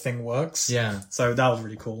that whole thing works. Yeah. So that was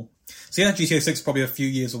really cool. So yeah, GTA 6 probably a few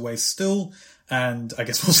years away still. And I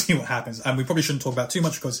guess we'll see what happens. And we probably shouldn't talk about too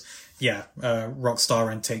much because, Rockstar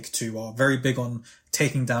and Take-Two are very big on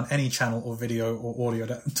taking down any channel or video or audio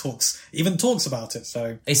that talks about it.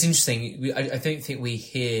 So it's interesting. I don't think we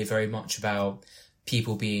hear very much about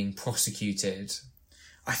people being prosecuted.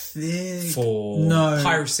 I think for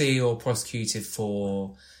piracy or prosecuted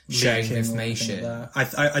for sharing information.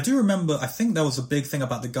 I do remember. I think there was a big thing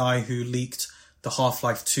about the guy who leaked the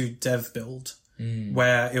Half-Life 2 dev build.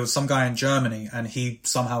 Where it was some guy in Germany and he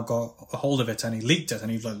somehow got a hold of it and he leaked it and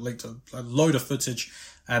he leaked a load of footage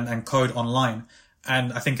and code online.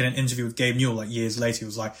 And I think in an interview with Gabe Newell, like years later, he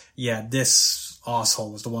was like, yeah, this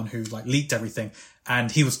arsehole was the one who like leaked everything.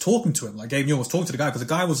 And he was talking to him, like Gabe Newell was talking to the guy because the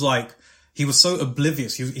guy was like, he was so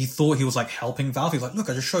oblivious. He thought he was like helping Valve. He was like, look,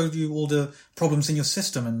 I just showed you all the problems in your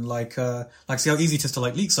system and like see how easy it is to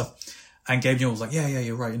like leak stuff. And Gabe Newell was like, yeah,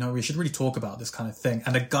 you're right. We should really talk about this kind of thing.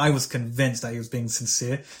 And the guy was convinced that he was being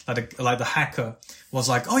sincere. Like the hacker was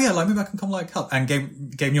like, oh yeah, like maybe I can come like help. And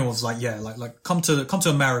Gabe Newell was like, yeah, like come to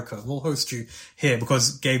America. We'll host you here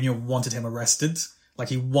because Gabe Newell wanted him arrested. Like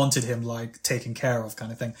he wanted him like taken care of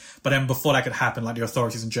kind of thing. But then before that could happen, like the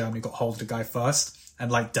authorities in Germany got hold of the guy first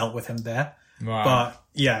and like dealt with him there. Right. But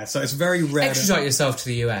yeah, so it's very rare. Extradite yourself to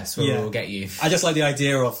the US where we'll get you. I just like the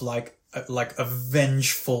idea of like a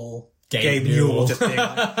vengeful Gabe Newell just being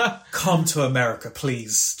like, come to America,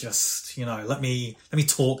 please. Just, let me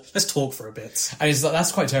talk. Let's talk for a bit. And it's like,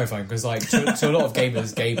 that's quite terrifying because like to a lot of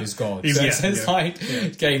gamers, Gabe is God. So it's like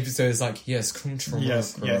Gabe. So it's like, yes, come to America.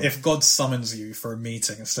 Yes, yeah. If God summons you for a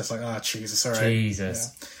meeting, it's just like, Jesus, all right.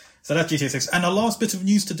 Jesus. Yeah. So that's GTA 6. And our last bit of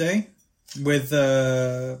news today with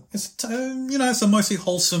it's a mostly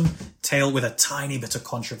wholesome tale with a tiny bit of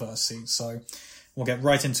controversy. So we'll get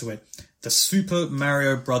right into it. The Super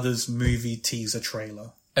Mario Brothers movie teaser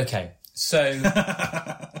trailer. Okay, so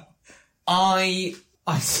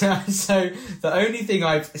so the only thing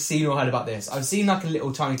I've seen or heard about this, I've seen like a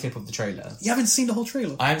little tiny clip of the trailer. You haven't seen the whole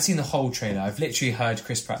trailer? I haven't seen the whole trailer. I've literally heard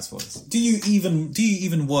Chris Pratt's voice. Do you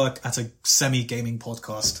even work at a semi-gaming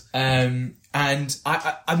podcast? And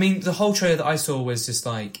I mean, the whole trailer that I saw was just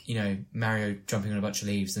like, Mario jumping on a bunch of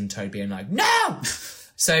leaves and Toad being like, no!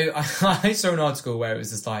 So I saw an article where it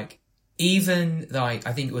was just like, even like,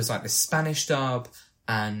 I think it was like the Spanish dub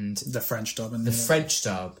and the French dub and the French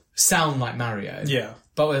dub sound like Mario. Yeah.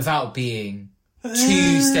 But without being too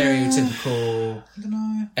stereotypical. I don't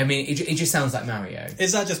know. I mean, it just sounds like Mario.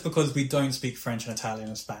 Is that just because we don't speak French and Italian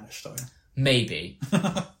and Spanish though? Maybe.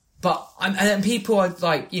 But, and then people are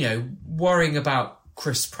like, worrying about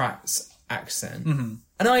Chris Pratt's accent. Mm-hmm.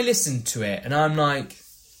 And I listened to it and I'm like,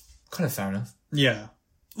 kind of fair enough. Yeah.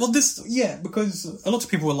 Well, because a lot of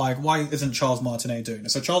people were like, why isn't Charles Martinet doing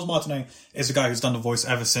it? So Charles Martinet is a guy who's done the voice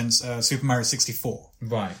ever since Super Mario 64.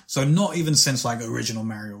 Right. So not even since like original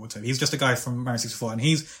Mario or whatever. He's just a guy from Mario 64 and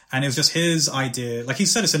it was just his idea. Like he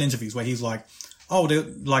said this in interviews where he's like,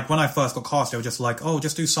 like when I first got cast, they were just like,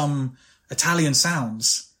 just do some Italian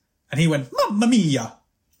sounds. And he went, Mamma mia,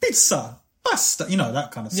 pizza, pasta,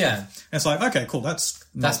 that kind of stuff. Yeah. And it's like, okay, cool, that's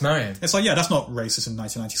Mario. It's like, that's not racist in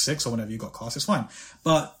 1996 or whenever you got cast, it's fine.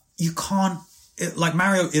 But you can't,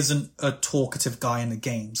 Mario isn't a talkative guy in the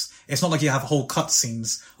games. It's not like you have whole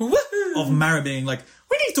cutscenes of Mario being like,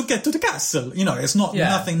 we need to get to the castle. It's not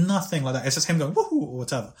nothing like that. It's just him going, woohoo, or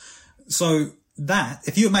whatever. So that,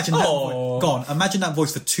 if you imagine that, imagine that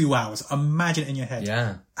voice for 2 hours. Imagine it in your head.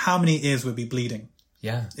 Yeah. How many ears would be bleeding?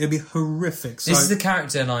 Yeah. It'd be horrific. This is the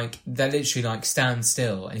character, like, that literally, like, stands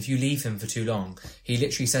still, and if you leave him for too long, he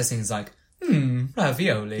literally says things like,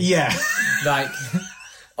 ravioli. Yeah. Like,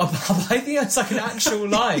 I think that's like an actual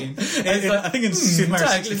line. I think in Super Mario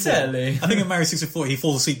 64, I think in Mario 64 he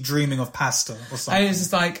falls asleep dreaming of pasta or something. And it's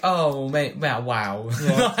just like, oh mate, wow.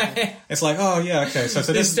 Yeah. It's like, oh yeah, okay. So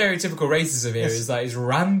this stereotypical racism here is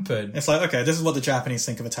rampant. It's like, okay, this is what the Japanese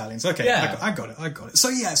think of Italians. Okay, yeah. I got it. So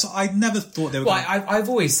yeah, so I never thought they were. Well, I've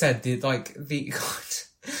always said the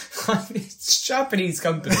it's Japanese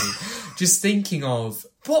company just thinking of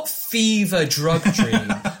what fever drug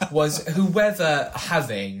dream was whoever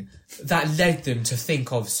having that led them to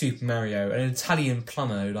think of Super Mario, an Italian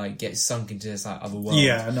plumber who gets sunk into this other world.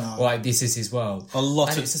 Yeah, no. Or this is his world.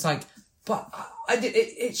 It's just but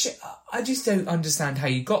I just don't understand how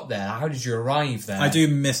you got there. How did you arrive there? I do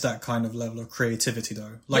miss that kind of level of creativity,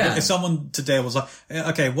 though. If someone today was like,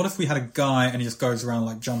 okay, what if we had a guy and he just goes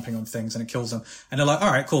around jumping on things and it kills them? And they're like,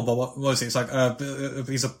 all right, cool, but what is he? It's like,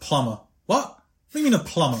 he's a plumber. What? What do you mean a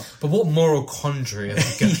plumber? But what moral quandary are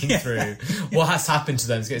they going through? What has happened to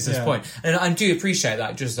them to get to this point? And I do appreciate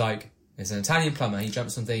that. Just it's an Italian plumber. He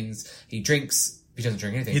jumps on things. He drinks. He doesn't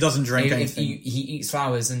drink anything. He doesn't drink anything. He eats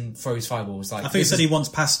flowers and throws fireballs. I thought you said he wants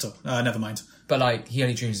pasta. Never mind. But he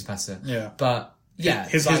only dreams of pasta. Yeah. But yeah,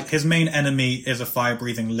 his main enemy is a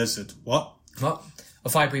fire-breathing lizard. What? A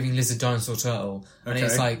fire-breathing lizard dinosaur turtle. And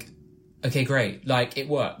it's okay, great. It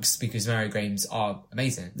works because Mario games are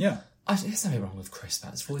amazing. Yeah. There's nothing wrong with Chris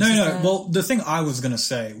Pratt's voice. No. Well, the thing I was going to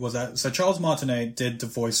say was that Charles Martinet did the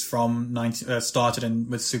voice from started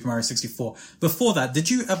with Super Mario 64. Before that, did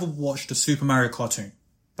you ever watch the Super Mario cartoon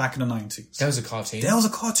back in the 90s? There was a cartoon. There was a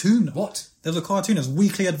cartoon. What? There was a cartoon. It was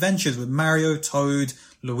Weekly Adventures with Mario, Toad,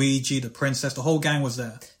 Luigi, the princess. The whole gang was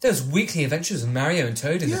there. There was Weekly Adventures with Mario and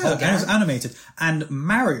Toad and the whole gang. And it was animated. And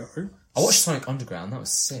Mario. I watched Sonic Underground. That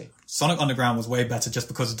was sick. Sonic Underground was way better just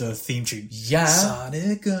because of the theme tune. Yeah.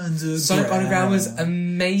 Sonic Underground was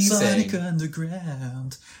amazing. Sonic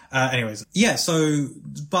Underground. Anyways. Yeah,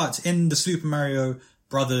 but in the Super Mario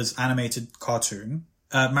Brothers animated cartoon,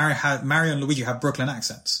 Mario and Luigi have Brooklyn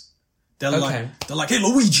accents. They're like, hey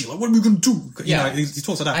Luigi, what are we going to do? He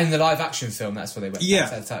talks like that. And in the live action film, that's what they went for. Yeah.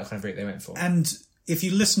 That's that kind of route they went for. And if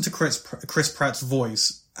you listen to Chris Pratt's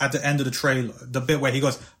voice at the end of the trailer, the bit where he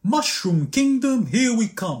goes, Mushroom Kingdom, here we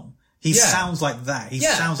come. He sounds like that. He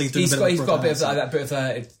sounds like he's doing he's got a bit of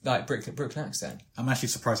that bit of Brooklyn accent. I'm actually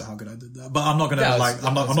surprised at how good I did that, but I'm not gonna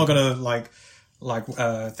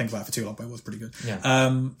think about it for too long. But it was pretty good. Yeah.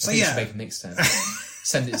 You should make a mixtape.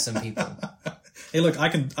 Send it to some people. Hey, look, I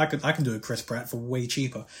can do a Chris Pratt for way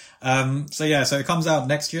cheaper. So it comes out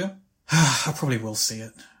next year. I probably will see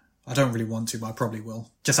it. I don't really want to, but I probably will,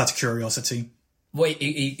 just out of curiosity. Wait,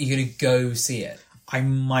 you're gonna go see it? I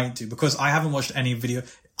might do because I haven't watched any video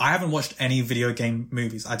game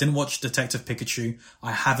movies. I didn't watch Detective Pikachu.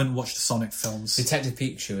 I haven't watched the Sonic films. Detective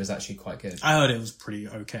Pikachu is actually quite good. I heard it was pretty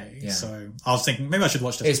okay. Yeah. So I was thinking maybe I should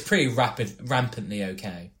watch this. It's pretty rampantly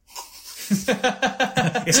okay.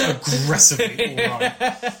 It's aggressively alright.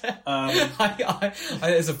 I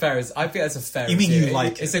think that's a fair. You mean review. You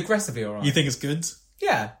like it? It's aggressively alright. You think it's good?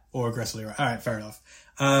 Yeah. Or aggressively alright. Alright, fair enough.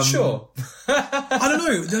 Sure. I don't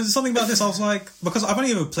know. There's something about this I was like, because I've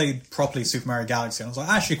only ever played properly Super Mario Galaxy, and I was like,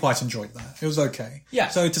 I actually quite enjoyed that. It was okay. Yeah.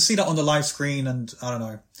 So to see that on the live screen and, I don't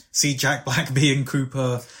know, see Jack Black being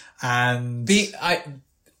Koopa and...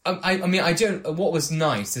 what was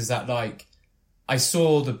nice is that, I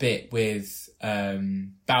saw the bit with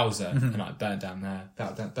Bowser and burnt down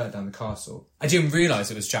the castle. I didn't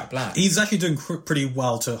realise it was Jack Black. He's actually doing pretty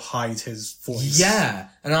well to hide his voice. Yeah,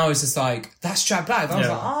 and I was just like, "That's Jack Black." And I was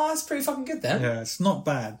like, "Oh, that's pretty fucking good then." Yeah, it's not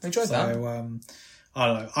bad. I enjoyed that. I don't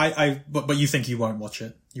know. But you think you won't watch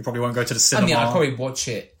it? You probably won't go to the cinema. I'll probably watch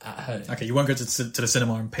it at home. Okay, you won't go to the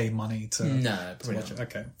cinema and pay money to watch it.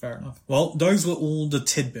 Okay, fair enough. Well, those were all the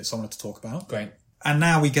tidbits I wanted to talk about. Great. And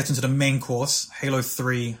now we get into the main course, Halo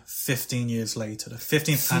 3, 15 years later. The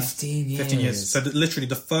 15 years. So literally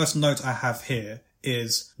the first note I have here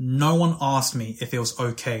is no one asked me if it was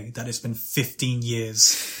okay that it's been 15 years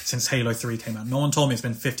since Halo 3 came out. No one told me it's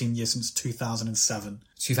been 15 years since 2007.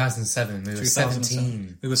 2007, we were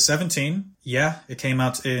 17. We were 17. Yeah, it came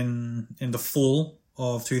out in the fall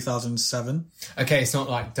of 2007. Okay, it's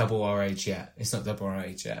not double our age yet.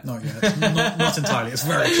 Not yet. not entirely. It's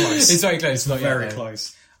very close. It's very close. It's not very yet,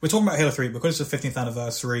 close. We're talking about Halo 3 because it's the 15th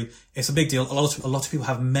anniversary. It's a big deal. A lot of people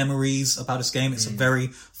have memories about this game. It's a very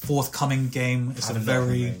forthcoming game.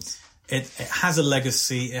 It has a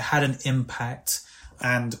legacy. It had an impact.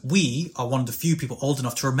 And we are one of the few people old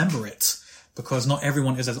enough to remember it because not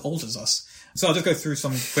everyone is as old as us. So I'll just go through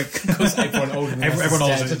some quick... Because everyone older than everyone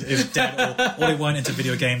older is dead or they weren't into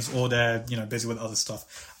video games or they're, busy with other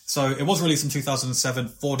stuff. So it was released in 2007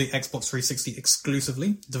 for the Xbox 360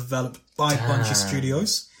 exclusively, developed by Bungie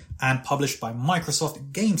Studios. and published by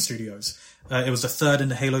Microsoft Game Studios. It was the third in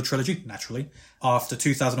the Halo trilogy, naturally, after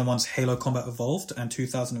 2001's Halo Combat Evolved and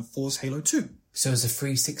 2004's Halo 2. So it was a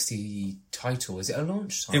 360 title. Is it a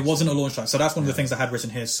launch title? It wasn't a launch title. So that's one of the things I had written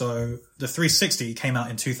here. So the 360 came out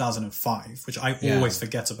in 2005, which I always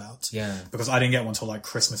forget about. Yeah. Because I didn't get one until like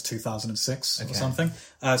Christmas 2006 or something.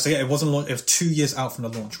 So yeah, it wasn't launch. It was 2 years out from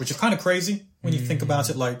the launch, which is kind of crazy when you think about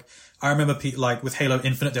it. Like, I remember like with Halo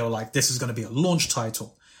Infinite, they were like, this is going to be a launch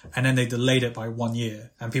title. And then they delayed it by 1 year.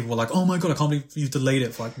 And people were like, oh my God, I can't believe you've delayed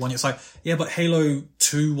it for like 1 year. It's like, yeah, but Halo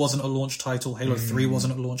 2 wasn't a launch title. Halo 3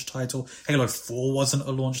 wasn't a launch title. Halo 4 wasn't a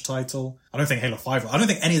launch title. I don't think Halo 5, I don't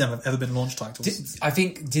think any of them have ever been launch titles.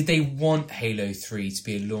 Did they want Halo 3 to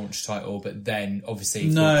be a launch title, but then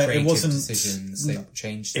obviously for it wasn't, decisions, they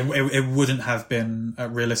changed it? It wouldn't have been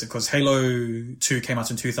realistic because Halo 2 came out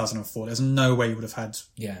in 2004. There's no way you would have had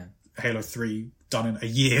Halo 3 done in a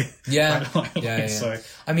year. Yeah. So,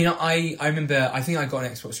 I mean, I remember, I think I got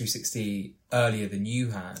an Xbox 360 earlier than you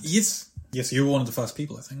had. Yes, you were one of the first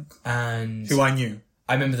people, I think. And who I knew.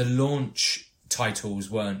 I remember the launch titles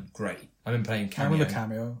weren't great. I remember playing Cameo. I remember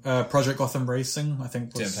Cameo. Project Gotham Racing, I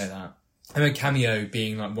think. Didn't play that. I remember Cameo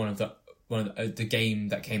being like one of the game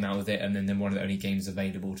that came out with it, and then one of the only games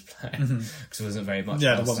available to play because there wasn't very much.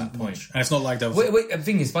 Yeah, there wasn't at that point. Much. And it's not like there was. Wait, the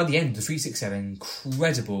thing is, by the end, the 360 had an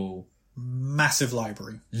incredible. Massive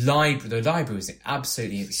library. The library was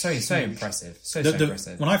absolutely so impressive. So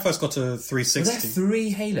impressive. When I first got to 360, were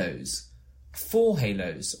there 4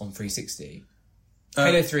 Halos on 360.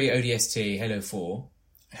 Halo 3 ODST, Halo 4,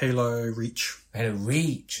 Halo Reach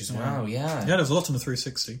as well. Yeah, there's a lot on the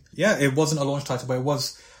 360. Yeah, it wasn't a launch title, but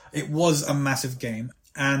it was a massive game.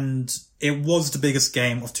 And it was the biggest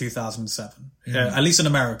game of 2007, at least in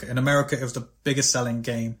America. In America, it was the biggest selling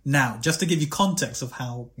game. Now, just to give you context of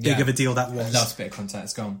how big of a deal that was. Last bit of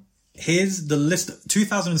context, go on. Here's the list.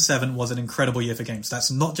 2007 was an incredible year for games.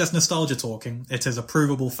 That's not just nostalgia talking. It is a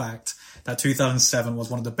provable fact that 2007 was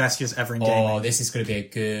one of the best years ever in gaming. Oh, this is going to be a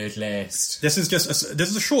good list. This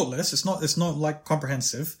is a short list. It's not like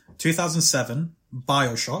comprehensive. 2007,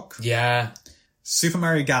 BioShock. Yeah. Super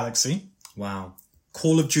Mario Galaxy. Wow.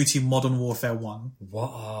 Call of Duty Modern Warfare 1.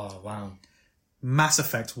 What? Oh, wow. Mass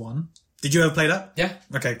Effect 1. Did you ever play that? Yeah.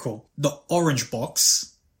 Okay, cool. The Orange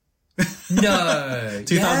Box. No.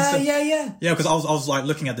 2007. Yeah. Yeah, because I was like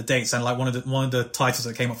looking at the dates and like one of the titles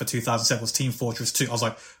that came up for 2007 was Team Fortress 2. I was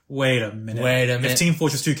like, wait a minute. If Team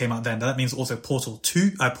Fortress 2 came out then that means also Portal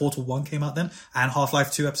 1 came out then, and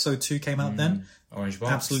Half-Life 2 Episode 2 came out then. Orange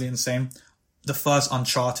Box. Absolutely insane. The first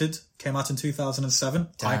Uncharted came out in 2007.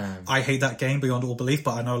 Damn. I hate that game beyond all belief,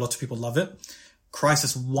 but I know a lot of people love it.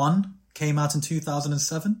 Crysis 1 came out in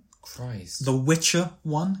 2007. Christ. The Witcher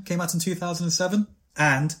 1 came out in 2007.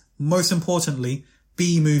 And, most importantly,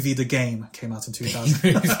 B-Movie The Game came out in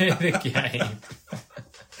 2007. B-Movie The Game.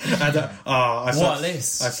 What a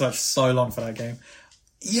list. I searched so long for that game.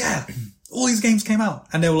 Yeah. All these games came out.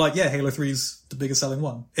 And they were like, yeah, Halo 3's the biggest selling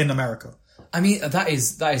one in America. I mean, that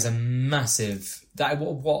is a massive.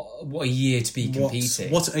 What a year to be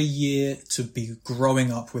competing. What a year to be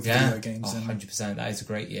growing up with video games. 100%. That is a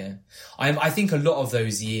great year. I think a lot of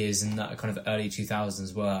those years in that kind of early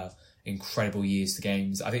 2000s were incredible years for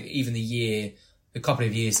games. I think even the couple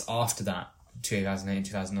of years after that, 2008 and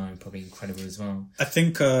 2009, probably incredible as well. I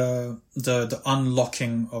think the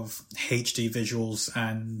unlocking of HD visuals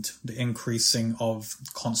and the increasing of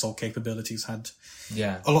console capabilities had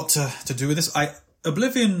a lot to do with this.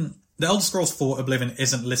 Oblivion, the Elder Scrolls 4 Oblivion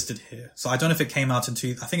isn't listed here, so I don't know if it came out I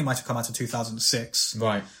think it might have come out in 2006.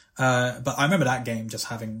 Right. But I remember that game just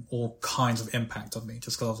having all kinds of impact on me,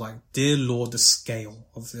 just because I was like, dear Lord, the scale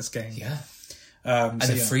of this game. Yeah. And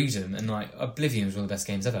the freedom, and like Oblivion was one of the best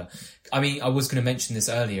games ever. I mean, I was going to mention this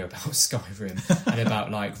earlier about Skyrim and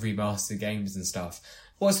about like remastered games and stuff.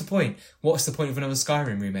 What's the point? What's the point of another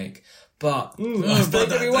Skyrim remake? But I've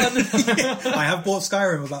played everyone. I have bought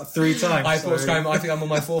Skyrim about 3 times. I bought Skyrim. I think I'm on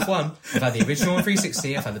my 4th one. I've had the original on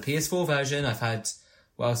 360. I've had the PS4 version. I've had.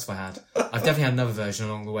 What else have I had? I've definitely had another version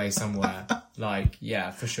along the way somewhere. Like,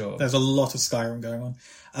 yeah, for sure. There's a lot of Skyrim going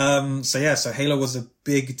on. So Halo was a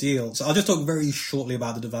big deal. So I'll just talk very shortly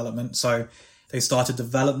about the development. So they started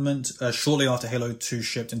development shortly after Halo 2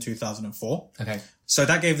 shipped in 2004. Okay. So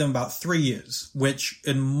that gave them about 3 years, which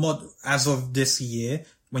as of this year,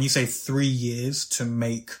 when you say 3 years to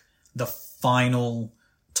make the final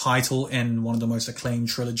title in one of the most acclaimed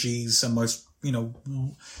trilogies and most,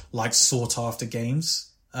 like sought after games,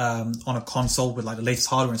 on a console with like the latest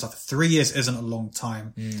hardware and stuff, 3 years isn't a long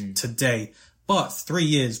time today. But 3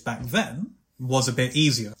 years back then was a bit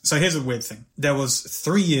easier. So here's a weird thing. There was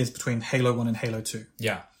 3 years between Halo 1 and Halo 2.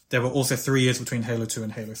 Yeah. there were also 3 years between Halo 2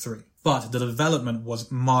 and Halo 3. But the development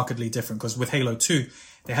was markedly different because with Halo 2,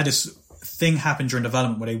 they had this thing happen during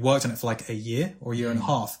development where they worked on it for like a year or a year and a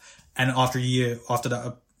half. And after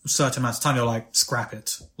that, a certain amount of time, they were like, scrap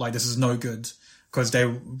it. Like, this is no good. Because they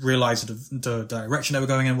realized the direction they were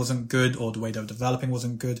going in wasn't good, or the way they were developing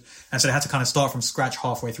wasn't good. And so they had to kind of start from scratch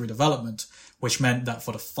halfway through development, which meant that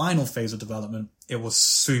for the final phase of development, it was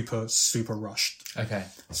super, super rushed. Okay.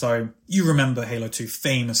 So you remember Halo 2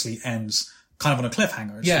 famously ends kind of on a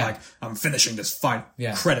cliffhanger. It's like, I'm finishing this fight,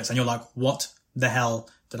 credits. And you're like, what the hell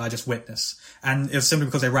did I just witness? And it was simply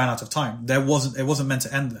because they ran out of time. It wasn't meant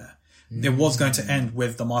to end there. It was going to end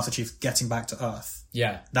with the Master Chief getting back to Earth.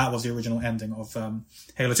 Yeah. That was the original ending of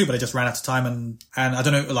Halo 2, but they just ran out of time, and I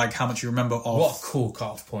don't know like how much you remember of... What a cool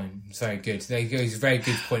cut-off point. It's very good. It was a very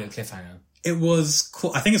good point of cliffhanger. It was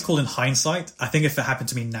cool. I think it's called in hindsight. I think if it happened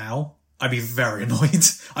to me now, I'd be very annoyed.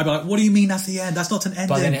 I'd be like, what do you mean that's the end? That's not an ending.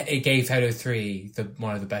 But then it gave Halo 3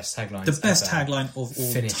 one of the best taglines. The best tagline of all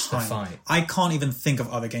Finish time. The fight. I can't even think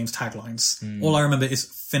of other games' taglines. All I remember is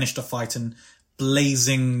finish the fight in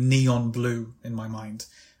blazing neon blue in my mind.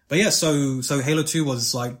 But yeah, so Halo 2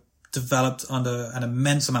 was like developed under an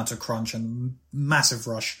immense amount of crunch and massive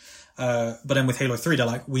rush. But then with Halo 3, they're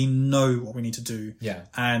like, we know what we need to do. Yeah.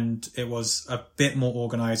 And it was a bit more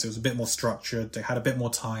organized. It was a bit more structured. They had a bit more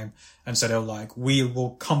time. And so they were like, we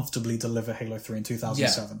will comfortably deliver Halo 3 in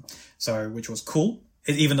 2007. Yeah. So, which was cool.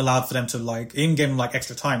 It even allowed for them to like, even gave them like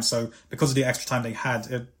extra time. So because of the extra time they had,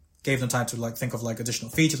 it gave them time to like think of like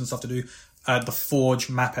additional features and stuff to do. The Forge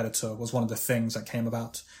map editor was one of the things that came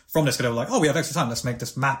about from this. Because they were like, oh, we have extra time. Let's make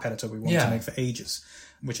this map editor we wanted to make for ages.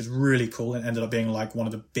 Which is really cool, and ended up being like one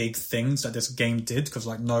of the big things that this game did, because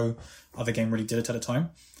like no other game really did it at a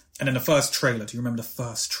time. And then the first trailer, do you remember the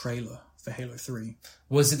first trailer for Halo 3?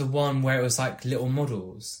 Was it the one where it was like little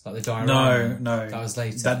models, like the diorama? No. That was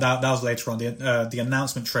later. That was later on. The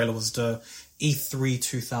announcement trailer was the E3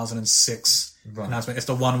 2006 announcement. It's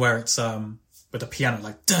the one where it's with the piano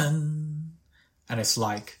like dun, and it's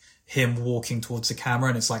like him walking towards the camera,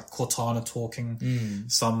 and it's like Cortana talking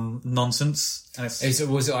some nonsense. And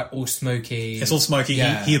was it like all smoky? It's all smoky.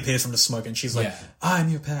 Yeah. He appears from the smoke, and she's like, I'm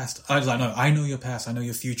your past. I was like, no, I know your past. I know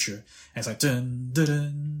your future. And it's like, dun, dun,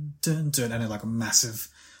 dun, dun, dun. And it's like a massive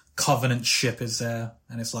Covenant ship is there.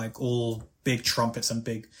 And it's like all big trumpets and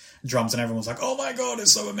big drums, and everyone's like, oh my god,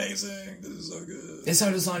 it's so amazing. This is so good. It's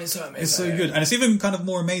so designed, it's so amazing. It's so good. And it's even kind of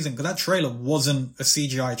more amazing because that trailer wasn't a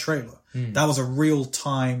CGI trailer. That was a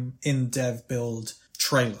real-time, in-dev build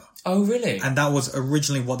trailer. Oh, really? And that was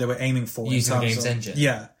originally what they were aiming for. Using the game's engine.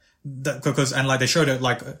 Yeah. Because they showed it,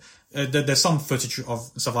 like, there's some footage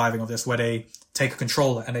of surviving of this where they take a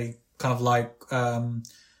controller and they kind of like,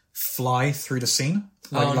 fly through the scene.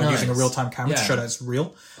 Like using a real-time camera to show that it's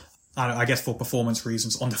real. I guess for performance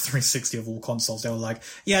reasons on the 360 of all consoles, they were like,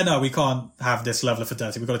 yeah, no, we can't have this level of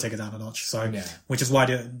fidelity. We've got to take it down a notch. So, which is why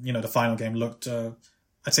the final game looked,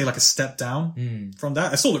 I'd say like a step down from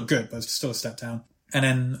that. It still looked good, but it's still a step down. And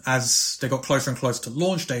then as they got closer and closer to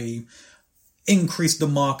launch, they increased the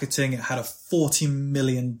marketing. It had a $40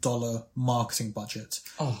 million marketing budget.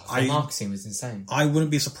 Oh, the marketing was insane. I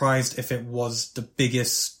wouldn't be surprised if it was the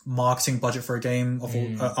biggest marketing budget for a game of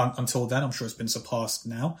all, until then. I'm sure it's been surpassed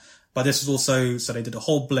now. But this is also, so they did a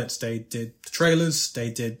whole blitz. They did the trailers,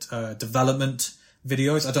 they did development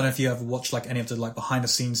videos. I don't know if you ever watched like any of the like behind the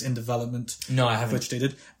scenes in development. No, I haven't. Which they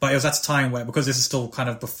did. But it was at a time where, because this is still kind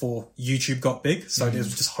of before YouTube got big, so it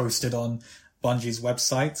was just hosted on Bungie's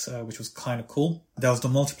website, which was kind of cool. There was the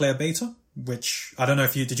multiplayer beta, which I don't know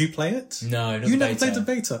if did you play it? No, not you the never beta. played the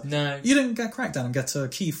beta. No, you didn't get Crackdown and get a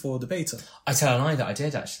key for the beta. I tell a lie that I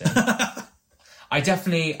did actually. I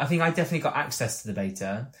think I definitely got access to the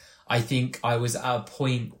beta. I think I was at a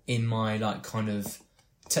point in my like kind of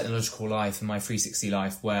technological life and my 360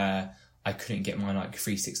 life where I couldn't get my like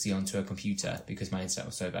 360 onto a computer because my internet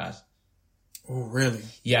was so bad. Oh, really?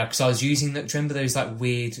 Yeah, because I was using do you remember those like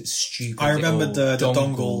weird, stupid? I remember the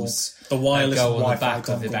dongles, the wireless that go on Wi-Fi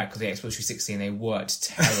the back of the Xbox 360, and they worked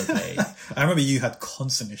terribly. I remember you had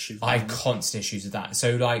constant issues. I had constant issues with that.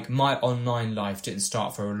 So like my online life didn't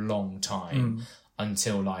start for a long time.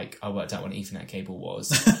 Until like I worked out what an Ethernet cable was,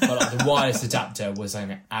 but like the wireless adapter was like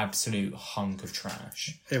an absolute hunk of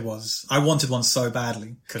trash. It was. I wanted one so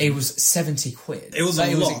badly. It was 70 quid. It was like,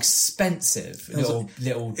 a it lot. Was expensive. It was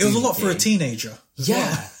a lot for a teenager.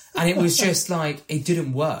 Yeah, and it was just like it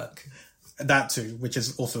didn't work. That too, which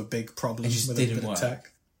is also a big problem. It just with didn't a bit work. Of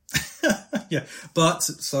tech. Yeah, but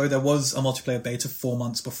so there was a multiplayer beta 4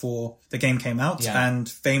 months before the game came out, and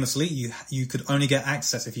famously, you could only get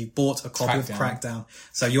access if you bought a copy of Crackdown.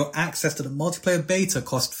 So your access to the multiplayer beta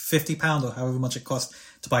cost £50 or however much it cost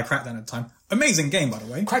to buy Crackdown at the time. Amazing game, by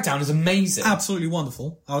the way. Crackdown is amazing. Absolutely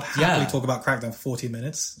wonderful. I would happily talk about Crackdown for 40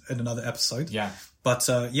 minutes in another episode. Yeah. But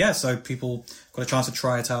so people got a chance to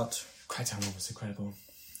try it out. Crackdown was incredible.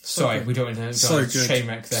 Sorry, we don't want to shame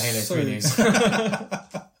wreck the Halo 3 news.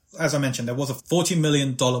 As I mentioned, there was a $40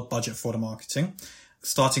 million budget for the marketing,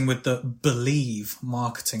 starting with the Believe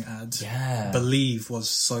marketing ad. Yeah. Believe was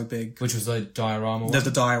so big. Which was the diorama one? There's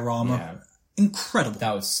the diorama. Yeah. Incredible.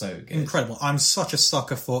 That was so good. Incredible. I'm such a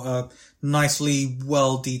sucker for a nicely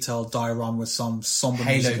well-detailed diorama with some somber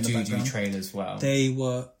music in the background. Halo 2 trailer as well. They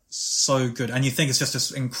were so good. And you think it's just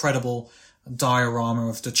this incredible diorama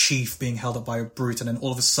of the Chief being held up by a brute, and then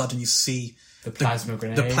all of a sudden you see the plasma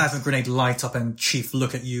grenade. The plasma grenade light up and Chief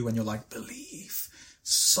look at you and you're like, Believe.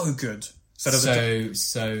 So good.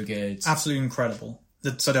 So good. Absolutely incredible.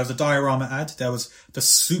 So there was a diorama ad. There was the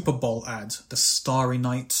Super Bowl ad, the Starry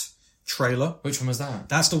Night trailer. Which one was that?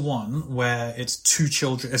 That's the one where it's two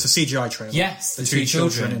children. It's a CGI trailer. Yes, the two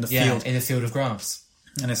children in the field. In the field of grass.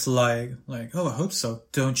 And it's like, oh, I hope so,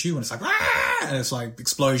 don't you? And it's like, ah! And it's like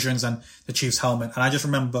explosions and the Chief's helmet. And I just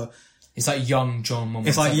remember... It's like young John.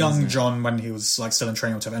 It's like young John when he was like still in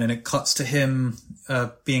training or whatever. And then it cuts to him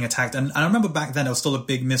being attacked. And I remember back then there was still a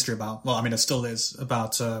big mystery about, well, I mean, there still is,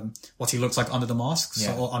 about what he looks like under the mask,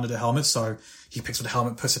 or under the helmet. So he picks up the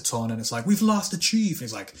helmet, puts it on, and it's like, we've lost the Chief. And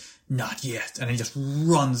he's like, not yet. And he just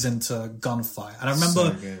runs into gunfire. And I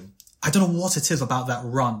remember, I don't know what it is about that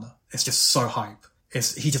run. It's just so hype.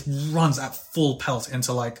 He just runs at full pelt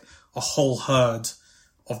into like a whole herd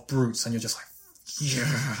of brutes, and you're just like,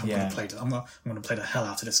 I'm gonna play the hell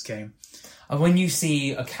out of this game. And when you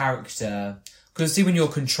see a character, because when you're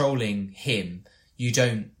controlling him, you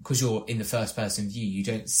don't, because you're in the first person view, you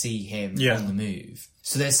don't see him on the move.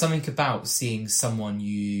 So there's something about seeing someone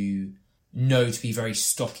you know to be very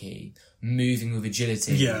stocky, moving with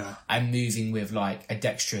agility, and moving with like a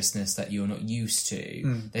dexterousness that you're not used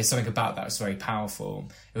to. There's something about that that's very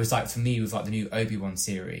powerful. It was like for me with like the new Obi-Wan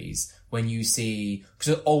series, when you see,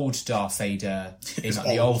 because old Darth Vader in like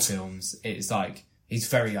the old films, it's like he's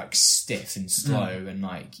very like stiff and slow and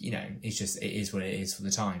like, you know, it's just, it is what it is for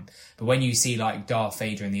the time. But when you see like Darth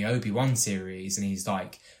Vader in the Obi-Wan series and he's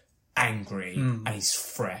like angry and he's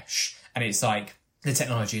fresh, and it's like the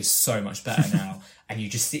technology is so much better now, and you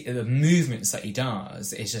just see the movements that he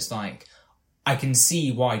does, it's just like, I can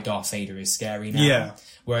see why Darth Vader is scary now. Yeah.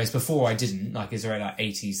 Whereas before I didn't. Like, it's a very like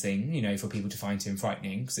 80s thing, you know, for people to find him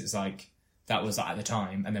frightening, because it's like, that was like, at the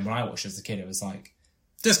time. And then when I watched as a kid, it was like,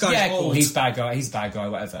 this guy's old. Cool, he's a bad guy,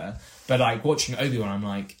 whatever. But like, watching Obi-Wan, I'm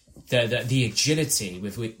like, the agility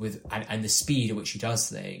with and the speed at which he does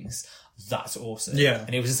things, that's awesome. Yeah.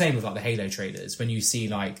 And it was the same with like the Halo trailers. When you see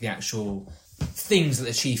like the actual things that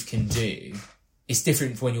the Chief can do, it's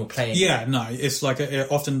different for when you're playing. Yeah, no, it's like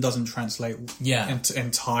it often doesn't translate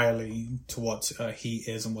entirely to what he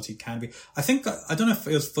is and what he can be. I think, I don't know if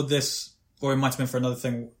it was for this or it might have been for another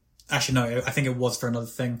thing. Actually, no, I think it was for another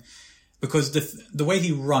thing. Because the way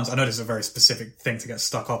he runs, I know this is a very specific thing to get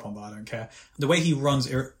stuck up on, but I don't care. The way he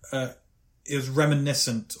runs is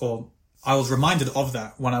reminiscent, or I was reminded of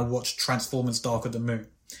that when I watched Transformers Dark of the Moon.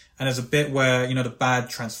 And there's a bit where, you know, the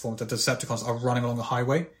bad Transformers, the Decepticons, are running along the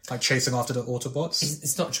highway, like chasing after the Autobots.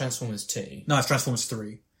 It's not Transformers 2. No, it's Transformers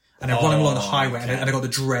 3. And they're running along the highway, and they got the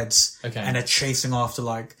dreads. Okay. And they're chasing after,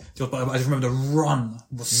 like, I just remember the run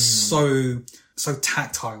was so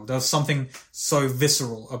tactile. There was something so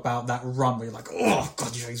visceral about that run where you're like, oh,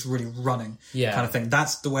 God, yeah, he's really running. Yeah. Kind of thing.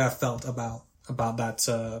 That's the way I felt about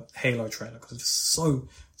that Halo trailer, because it's just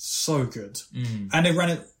so good. And they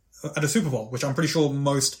ran it at a Super Bowl, which I'm pretty sure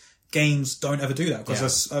most games don't ever do that, because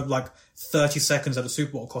there's like 30 seconds at a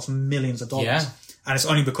Super Bowl costs millions of dollars. Yeah. And it's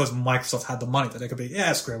only because Microsoft had the money that they could be,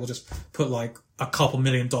 screw it, we'll just put like a couple $1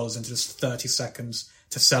 million into just 30 seconds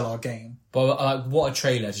to sell our game. But like, what a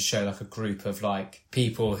trailer to show like a group of like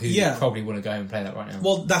people who probably want to go and play that right now.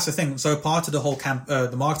 Well, that's the thing. So part of the whole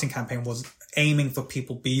the marketing campaign was aiming for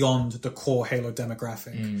people beyond the core Halo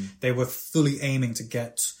demographic. They were fully aiming to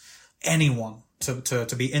get anyone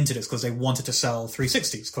to be into this, because they wanted to sell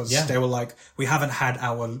 360s, because they were like, we haven't had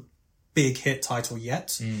our big hit title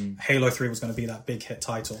yet. Halo 3 was going to be that big hit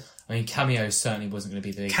title. I mean, Cameo certainly wasn't going to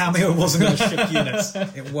be the big Cameo wasn't going to shift units.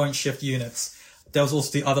 It won't shift units. There was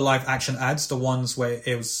also the other live action ads, the ones where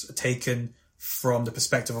it was taken from the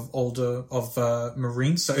perspective of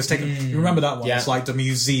Marines. So it's taken. You remember that one? Yeah. It's like the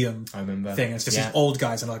museum. I remember thing. It's just these old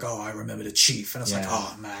guys and like, oh, I remember the chief, and it's like,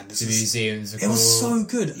 oh man, this museums. It was so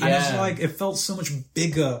good, and it's like it felt so much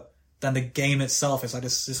bigger than the game itself. It's like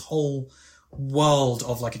this whole world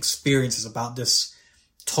of like experiences about this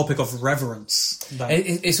topic of reverence.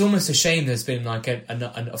 It's almost a shame there's been like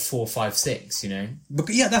a 4, 5, 6, you know? But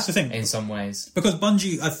yeah, that's the thing. In some ways. Because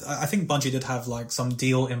Bungie, I think Bungie did have like some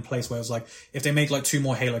deal in place where it was like, if they make like 2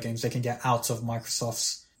 more Halo games, they can get out of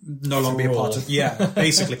Microsoft's no longer be a part of. Yeah,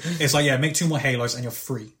 basically. It's like, make 2 more Halos and you're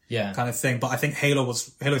free. Yeah. Kind of thing. But I think Halo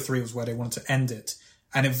 3 was where they wanted to end it.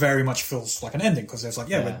 And it very much feels like an ending because it's like,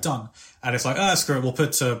 we're done. And it's like, screw it, we'll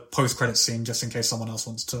put a post-credit scene just in case someone else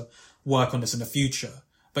wants to work on this in the future.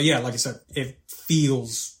 But yeah, like you said, it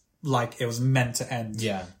feels like it was meant to end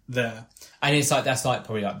there. And it's like, that's like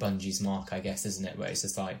probably like Bungie's mark, I guess, isn't it? Where it's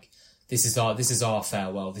just like, this is our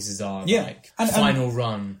farewell, this is our final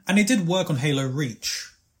run. And it did work on Halo Reach,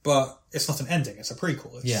 but it's not an ending, it's a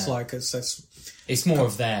prequel. It's like, it's more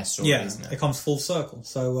of their story, isn't it? It comes full circle.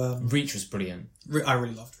 So Reach was brilliant. I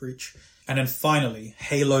really loved Reach. And then finally,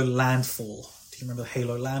 Halo Landfall. Do you remember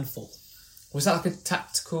Halo Landfall? Was that like a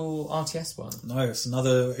tactical RTS one? No,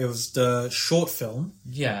 it was the short film.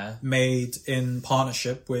 Yeah. Made in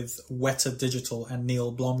partnership with Weta Digital and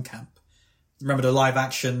Neil Blomkamp. Remember the live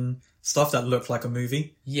action stuff that looked like a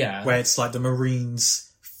movie? Yeah. Where it's like the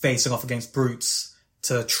Marines facing off against brutes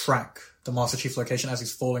to track the Master Chief's location as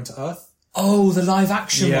he's falling to Earth. Oh, the live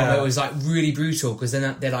action one that was like really brutal because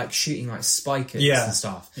then they're like shooting like spikers and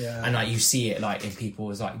stuff. Yeah. And like you see it like in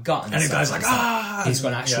people's like gut and the guy's like, he's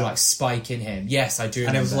got an actual like spike in him. Yes, I do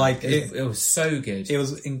remember. And it was like it was so good. It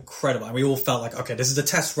was incredible. And we all felt like, okay, this is a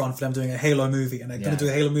test run for them doing a Halo movie and they're going to do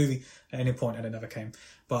a Halo movie at any point, and it never came.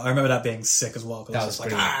 But I remember that being sick as well. That was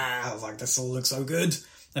like, I was like, this all looks so good.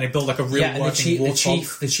 And they built like a real working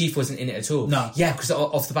Warthog. The chief wasn't in it at all. No. Yeah, because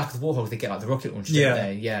off the back of the Warthog they get like the rocket launcher, don't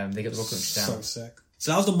they? Yeah, they get the rocket launcher down. So sick.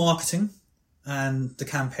 So that was the marketing and the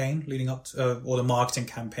campaign leading up to, or the marketing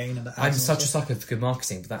campaign and the ads. I'm such a sucker for good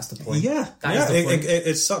marketing, but that's the point. Yeah, that is the point.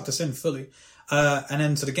 It sucked us in fully. And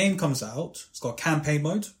then so the game comes out. It's got campaign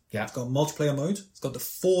mode. Yeah. It's got multiplayer mode. It's got the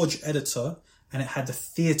Forge editor, and it had the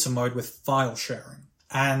theater mode with file sharing.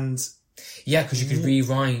 And yeah, because you could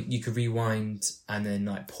rewind and then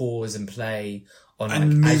like pause and play on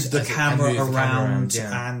and move the camera around,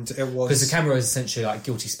 and it was because the camera was essentially like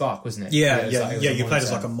Guilty Spark, wasn't it? Yeah. You played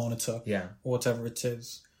as like a monitor, or whatever it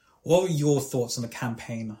is. What were your thoughts on the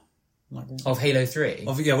campaign of Halo 3?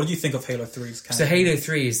 What do you think of Halo 3's campaign? So Halo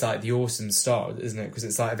 3 is like the awesome start, isn't it? Because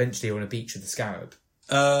it's like eventually you're on a beach with the Scarab.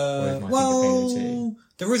 Well,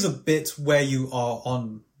 there is a bit where you are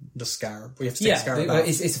on the Scarab. We have to take the Scarab out.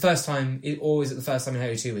 It's the first time, or is it the first time in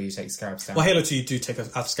Halo 2 where you take the Scarab down? Well, Halo 2 you do take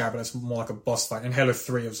out the Scarab, but it's more like a boss fight. In Halo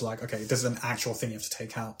 3 it was like, okay, this is an actual thing you have to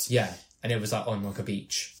take out. Yeah, and it was like on like a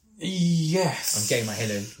beach. Yes. I'm getting my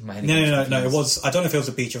Halo. No, it was, I don't know if it was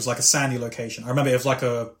a beach, it was like a sandy location. I remember it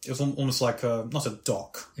was almost like not a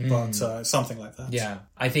dock, but something like that. Yeah,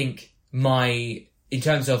 I think in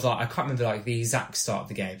terms of like, I can't remember like the exact start of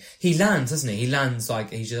the game. He lands, doesn't he? He lands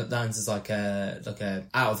as like a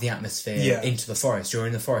out of the atmosphere into the forest. You're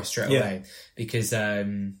in the forest straight away because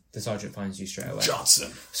the sergeant finds you straight away.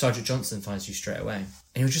 Sergeant Johnson finds you straight away,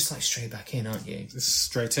 and you're just like straight back in, aren't you?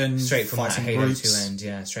 Straight in, straight from that Halo 2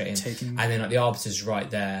 end, straight in. And then like the Arbiter's right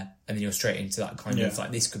there, and then you're straight into that kind of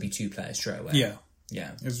like this could be 2 players straight away.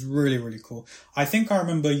 Yeah. It was really, really cool. I think I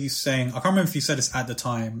remember you saying, I can't remember if you said this at the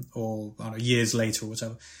time or I don't know, years later or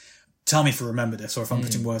whatever. Tell me if you remember this or if I'm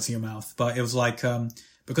putting words in your mouth. But it was like,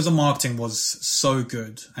 because the marketing was so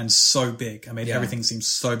good and so big, I made everything seem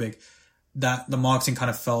so big, that the marketing kind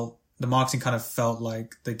of felt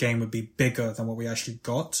like the game would be bigger than what we actually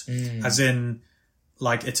got. As in,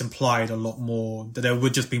 like, it implied a lot more, that there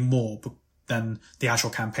would just be more than the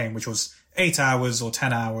actual campaign, which was 8 hours or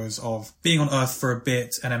 10 hours of being on Earth for a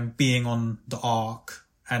bit and then being on the Ark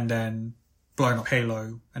and then blowing up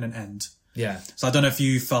Halo and then end. Yeah. So I don't know if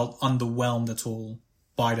you felt underwhelmed at all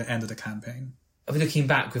by the end of the campaign. I mean, looking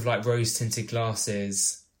back with like rose-tinted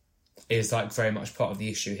glasses is like very much part of the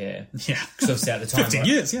issue here. Yeah. Because obviously at the time... 15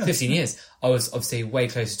 years, yeah. 15 years. I was obviously way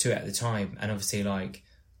closer to it at the time, and obviously like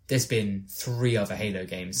there's been 3 other Halo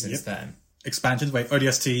games since then. Expansions? Wait,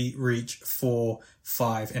 ODST, Reach, 4,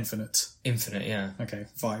 5, Infinite. Infinite, yeah. Okay,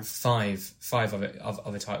 5. 5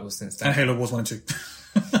 other titles since then. And Halo Wars 1 and 2.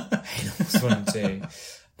 Halo Wars 1 and 2.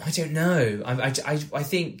 I don't know. I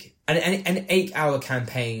think an 8-hour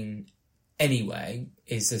campaign anyway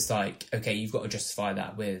is just like, okay, you've got to justify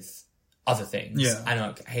that with other things. Yeah. And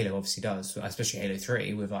like Halo obviously does, especially Halo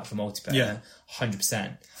 3 with like the multiplayer,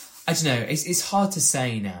 100%. I don't know. It's hard to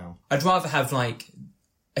say now. I'd rather have like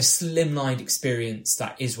a slimlined experience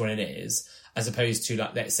that is what it is, as opposed to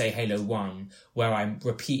like, let's say Halo 1, where I'm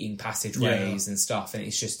repeating passageways and stuff, and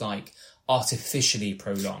it's just like artificially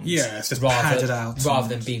prolonged. Yeah, it's just padded out. Rather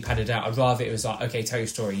than being padded out, I'd rather it was like, okay, tell your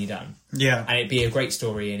story, you're done. Yeah. And it'd be a great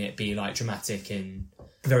story, and it'd be like dramatic and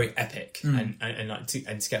very epic, and to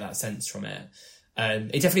get that sense from it.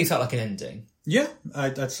 It definitely felt like an ending. Yeah,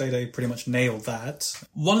 I'd say they pretty much nailed that.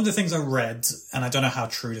 One of the things I read, and I don't know how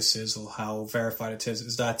true this is or how verified it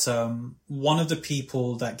is that one of the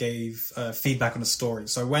people that gave feedback on the story,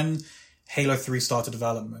 so when Halo 3 started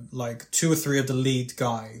development, like 2 or 3 of the lead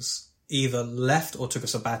guys either left or took a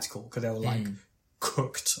sabbatical because they were like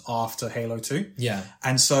cooked after Halo 2. Yeah.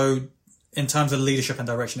 And so in terms of leadership and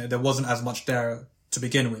direction, there wasn't as much there to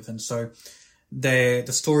begin with. And so the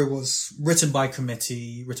story was written by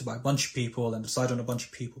committee, written by a bunch of people, and decided on a bunch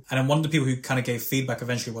of people. And then one of the people who kind of gave feedback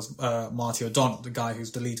eventually was Marty O'Donnell, the guy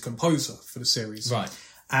who's the lead composer for the series. Right.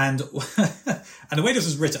 And and the way this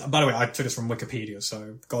was written, by the way, I took this from Wikipedia,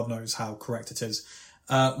 so God knows how correct it is.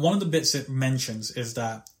 One of the bits it mentions is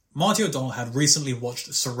that Marty O'Donnell had recently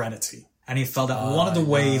watched Serenity, and he felt that one of the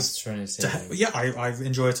ways I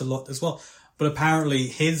enjoy it a lot as well. But apparently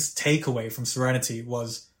his takeaway from Serenity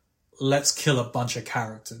was, let's kill a bunch of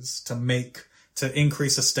characters to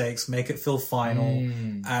increase the stakes, make it feel final,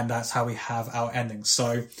 and that's how we have our ending.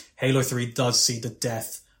 So Halo 3 does see the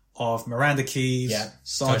death of Miranda Keyes,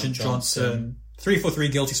 Sergeant Johnson, 343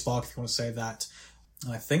 Guilty Spark, if you want to say that.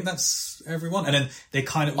 And I think that's everyone. And then they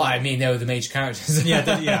kind of... Well, I mean, they were the major characters. yeah.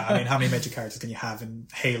 I mean, how many major characters can you have in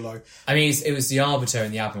Halo? I mean, it was the Arbiter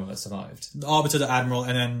and the Admiral that survived. The Arbiter, the Admiral,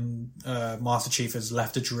 and then Master Chief is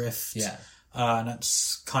left adrift. Yeah. And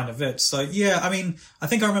that's kind of it. So, yeah, I mean, I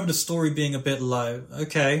think I remember the story being a bit low.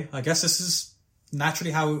 Okay, I guess this is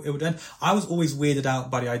naturally how it would end. I was always weirded out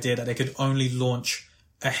by the idea that they could only launch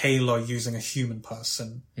a Halo using a human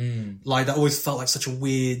person. Like, that always felt like such a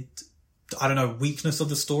weird, I don't know, weakness of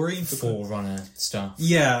the story. Forerunner stuff.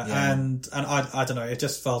 Yeah. And I don't know, it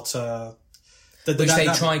just felt... which they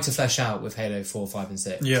tried to flesh out with Halo 4, 5 and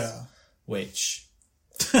 6. Yeah. Which...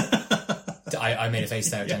 I made a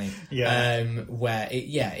face there at Jenny. Yeah. Where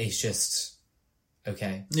it's just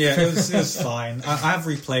okay. Yeah, it was fine. I have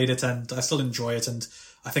replayed it and I still enjoy it, and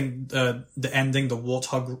I think the ending, the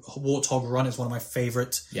Warthog run, is one of my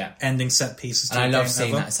favourite ending set pieces. And I love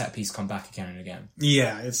seeing that set piece come back again and again.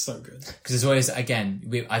 Yeah, it's so good. Because there's always,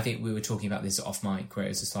 again, I think we were talking about this off mic, where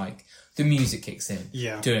it's just like the music kicks in.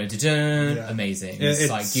 Yeah. Amazing. It's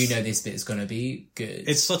like, you know this bit's going to be good.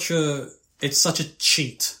 It's such a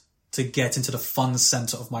cheat to get into the fun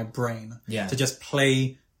center of my brain. Yeah. To just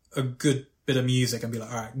play a good bit of music and be like,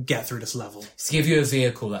 all right, get through this level. To give you a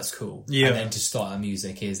vehicle that's cool. Yeah. And then to start that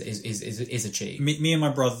music is a cheat. Me and my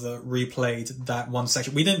brother replayed that one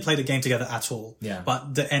section. We didn't play the game together at all. Yeah.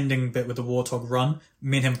 But the ending bit with the Warthog run,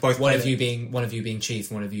 me and him both one of you being Chief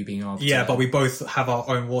and one of you being Arbiter. Yeah, but we both have our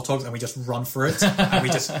own Warthogs and we just run for it.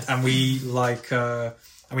 and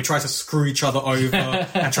we try to screw each other over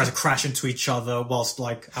and try to crash into each other whilst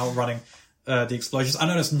like outrunning the explosions. I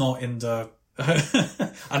know it's not in the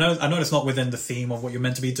I know it's not within the theme of what you're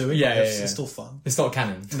meant to be doing. Yeah, but it's still fun. It's not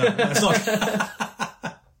canon. No, it's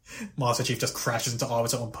not. Master Chief just crashes into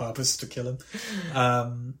Arbiter on purpose to kill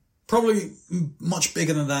him. Probably much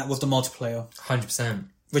bigger than that was the multiplayer. 100%.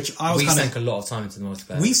 Which we sank a lot of time into the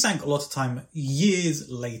multiplayer. We sank a lot of time years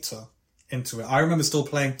later into it. I remember still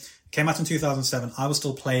playing. Came out in 2007. I was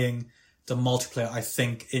still playing the multiplayer, I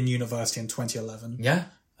think, in university in 2011. Yeah.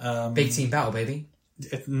 Big team battle, baby.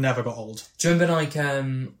 It never got old. Do you remember like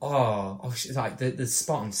like the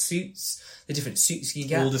Spartan suits, the different suits you can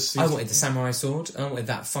get? All the suits. I wanted the samurai sword. I wanted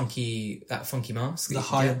that funky mask. The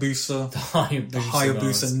Hayabusa. The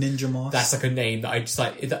Hayabusa ninja mask. That's like a name that I just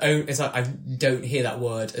like. It's like I don't hear that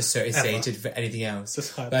word associated for anything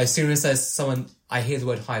else. But as soon as there's someone, I hear the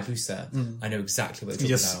word Hayabusa, I know exactly what they're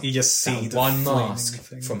talking about. You just see that one mask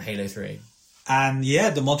from Halo 3. And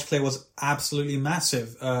yeah, the multiplayer was absolutely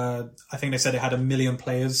massive. I think they said it had 1 million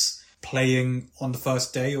players playing on the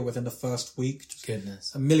first day or within the first week.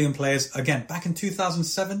 Goodness. 1 million players. Again, back in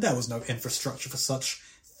 2007, there was no infrastructure for such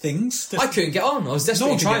things. I couldn't get on. I was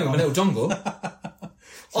desperately trying with my little dongle.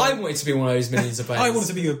 I wanted to be one of those millions of players. I wanted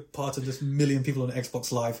to be a part of this 1 million people on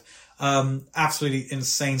Xbox Live. Absolutely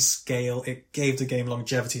insane scale. It gave the game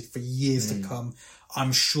longevity for years to come.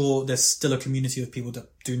 I'm sure there's still a community of people that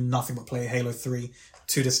do nothing but play Halo 3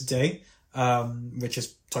 to this day, which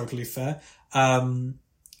is totally fair. And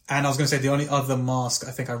I was going to say the only other mask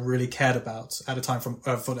I think I really cared about at the time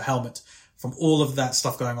for the helmet, from all of that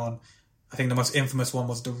stuff going on, I think the most infamous one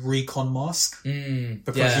was the recon mask.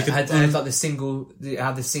 Because you could... It had like the single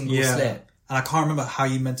slip. And I can't remember how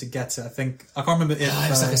you meant to get it. I can't remember if... it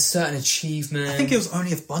was like a certain achievement. I think it was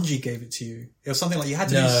only if Bungie gave it to you. It was something like you had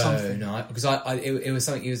to do something. No, because it was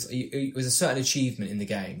something... It was a certain achievement in the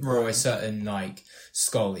game. Right. Or a certain, like,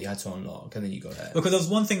 skull that you had to unlock, and then you got it. Because there was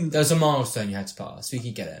one thing... There was a milestone you had to pass, so you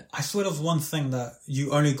could get it. I swear there was one thing that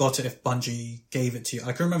you only got it if Bungie gave it to you.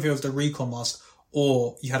 I can remember if it was the recon mask,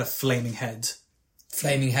 or you had a flaming head.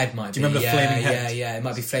 Flaming head might be. Do you remember the flaming head? Yeah, it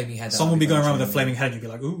might be flaming head. Someone would be going around with a flaming head, and you'd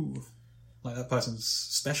be like, ooh... Like, that person's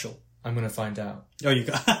special. I'm going to find out. Oh, you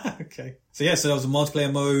got... Okay. So yeah, so there was a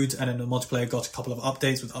multiplayer mode, and then the multiplayer got a couple of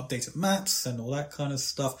updates with updated maps and all that kind of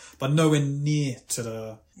stuff, but nowhere near to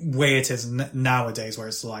the way it is nowadays, where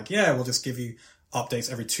it's like, yeah, we'll just give you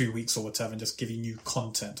updates every 2 weeks or whatever, and just give you new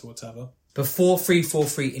content or whatever. Before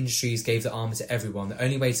 343 Industries gave the armour to everyone, the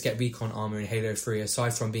only way to get recon armour in Halo 3,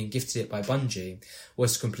 aside from being gifted it by Bungie,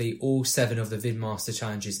 was to complete all 7 of the Vidmaster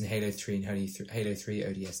challenges in Halo 3 and Halo 3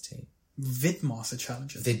 ODST. Vidmaster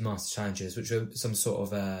challenges, which were some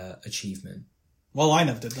sort of achievement. Well, I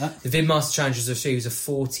never did that. The Vidmaster challenges are a series of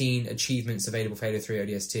 14 achievements available for Halo 3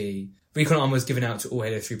 ODST. Recon armor was given out to all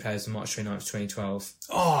Halo 3 players on March 29th, 2012.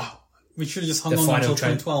 Oh, we should have just hung on until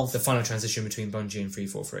 2012. The final transition between Bungie and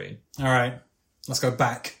 343. Alright, let's go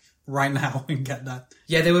back right now and get that.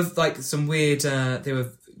 Yeah, there were like some weird, there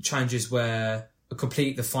were challenges where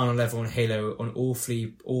complete the final level on Halo on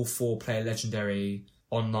all 4 player legendary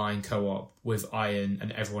online co-op with Iron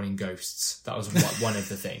and everyone in Ghosts. That was one of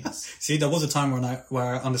the things. See, there was a time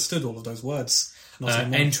where I understood all of those words.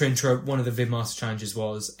 Enter into one of the Vidmaster challenges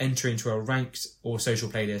was enter into a ranked or social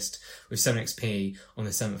playlist with 7 XP on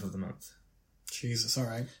the 7th of the month. Jesus,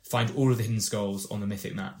 alright. Find all of the hidden skulls on the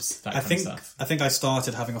mythic maps, that kind of stuff. I think I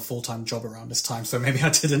started having a full-time job around this time, so maybe I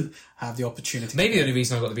didn't have the opportunity. Maybe the only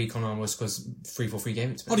reason I got the recon armor was because 343 gave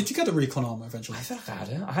it to me. Oh, did you get the recon armor eventually? I feel like I had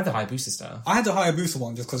it. I had the Hayabusa stuff. I had the Hayabusa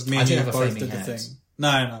one just because me and you both did the thing. No,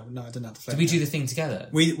 I didn't have the flaming Did we do the thing together?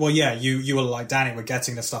 You were like, Danny, we're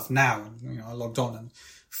getting this stuff now. And I logged on and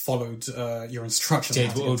followed your instructions.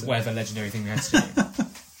 Did whatever legendary thing we had to do.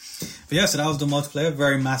 But yeah, so that was the multiplayer,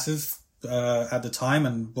 very massive at the time,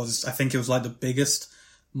 and I think it was like the biggest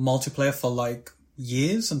multiplayer for like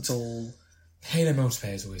years until... Halo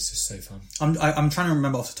multiplayer is always just so fun. I'm trying to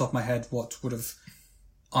remember off the top of my head what would have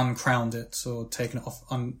uncrowned it or taken it off,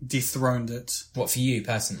 dethroned it. What, for you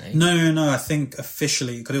personally? No, I think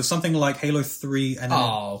officially, because it was something like Halo 3 and...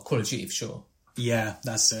 Call of Duty for sure. Yeah,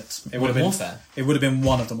 that's it. It Modern Warfare? It would have been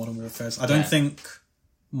one of the Modern Warfares. I don't think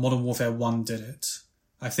Modern Warfare 1 did it.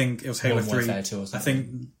 I think it was Halo 3. Warfare 2 or something. I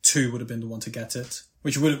think 2 would have been the one to get it,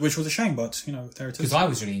 which was a shame, but, there it is. Because I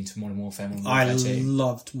was really into Modern Warfare 2. I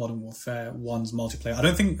loved Modern Warfare 1's multiplayer. I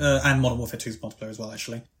don't think... and Modern Warfare 2's multiplayer as well,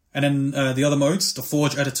 actually. And then the other modes, the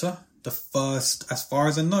Forge editor, the first, as far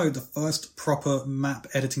as I know, the first proper map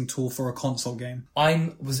editing tool for a console game.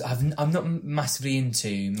 I'm not massively into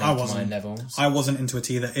making my levels. I wasn't into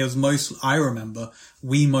it either. It was I remember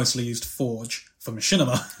we mostly used Forge for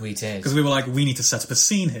Machinima. We did. Because we were like, we need to set up a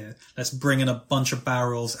scene here. Let's bring in a bunch of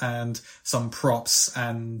barrels and some props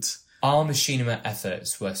and... Our Machinima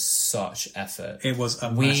efforts were such effort. It was a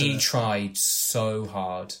We tried so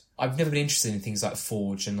hard. I've never been interested in things like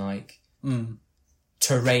Forge and like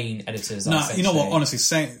terrain editors. No, you know what? Honestly,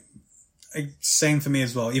 same for me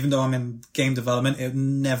as well. Even though I'm in game development, it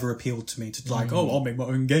never appealed to me to like, I'll make my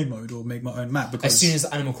own game mode or make my own map. Because as soon as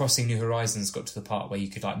Animal Crossing New Horizons got to the part where you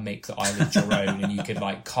could like make the island your own and you could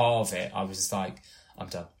like carve it, I was just like, I'm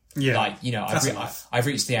done. Yeah, like I've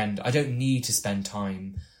reached the end. I don't need to spend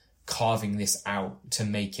time carving this out to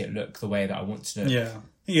make it look the way that I want to look.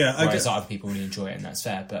 Yeah. Whereas other people really enjoy it, and that's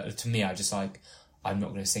fair. But to me, I just like, I'm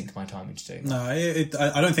not going to sink my time into doing that. No,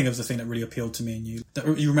 I don't think it was the thing that really appealed to me and you.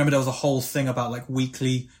 You remember there was a whole thing about like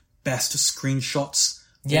weekly best screenshots.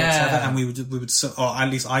 Yeah. And we would, or at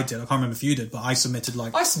least I did. I can't remember if you did, but I submitted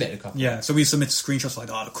like... I submitted a couple. Yeah, so we submitted screenshots like,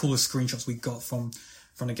 the coolest screenshots we got from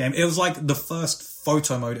the game. It was like the first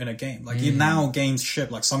photo mode in a game. Like now games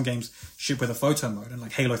ship, like some games ship with a photo mode, and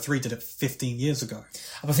like Halo 3 did it 15 years ago.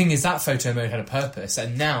 The thing is, that photo mode had a purpose,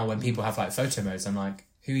 and now when people have like photo modes, I'm like,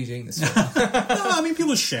 who are you doing this for? No, I mean,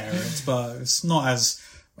 people share it, but it's not as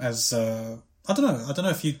I don't know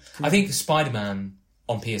if you... I think Spider-Man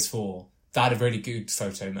on PS4, that had a really good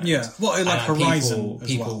photo mode. Yeah, well, like Horizon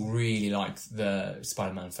people really liked the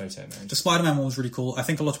Spider-Man photo mode. The Spider-Man one was really cool. I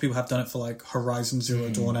think a lot of people have done it for like Horizon Zero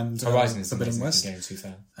Dawn and Horizon is Forbidden West game, to be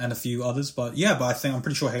fair. And a few others. But I'm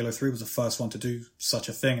pretty sure Halo 3 was the first one to do such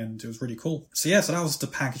a thing, and it was really cool. So that was the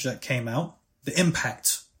package that came out. The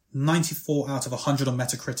impact, 94 out of 100 on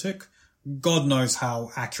Metacritic, God knows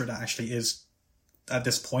how accurate that actually is at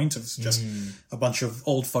this point. It's just a bunch of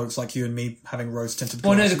old folks like you and me having rose-tinted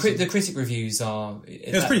glasses. Well, no, the critic reviews are...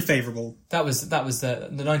 It was pretty favourable. That was the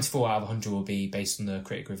 94 out of 100 will be based on the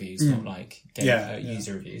critic reviews, not like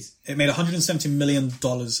user reviews. It made $170 million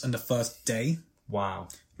in the first day. Wow.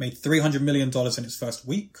 Made $300 million in its first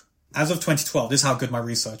week. As of 2012, this is how good my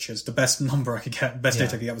research is. The best number I could get, best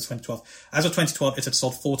data I could get was 2012. As of 2012, it had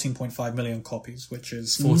sold 14.5 million copies, which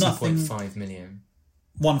is 14.5 million.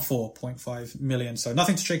 14.5 million. So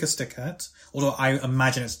nothing to shake a stick at. Although I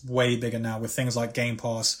imagine it's way bigger now with things like Game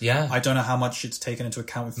Pass. Yeah. I don't know how much it's taken into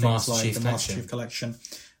account with things like the Master Chief Collection.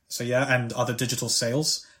 So yeah, and other digital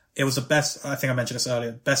sales. It was the best, I think I mentioned this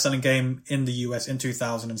earlier, best-selling game in the US in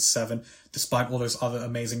 2007, despite all those other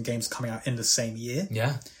amazing games coming out in the same year.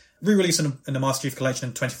 Yeah. Re-released in the Master Chief Collection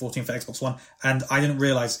in 2014 for Xbox One, and I didn't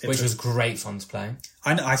realise it. Which was great fun to play.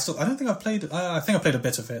 I don't think I've played it. I think I played a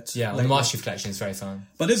bit of it. Yeah, the Master Chief Collection is very fun.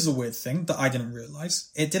 But this is a weird thing that I didn't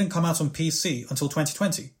realise. It didn't come out on PC until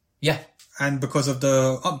 2020. Yeah. And because of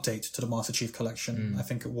the update to the Master Chief Collection, I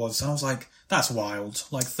think it was. And I was like, that's wild.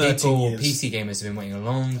 Like 13 years. PC gamers have been waiting a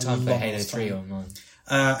long time for Halo 3 online.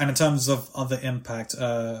 And in terms of other impact,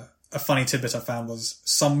 a funny tidbit I found was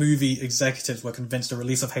some movie executives were convinced the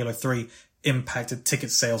release of Halo 3 impacted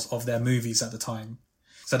ticket sales of their movies at the time.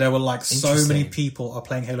 So there were like so many people are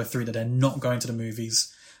playing Halo 3 that they're not going to the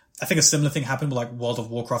movies. I think a similar thing happened with like World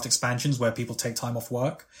of Warcraft expansions where people take time off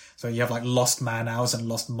work. So you have like lost man hours and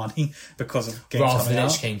lost money because of games Wrath of coming the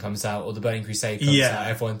out. Lich King comes out or the Burning Crusade comes out.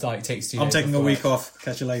 Everyone like takes 2 days. I'm taking a week off.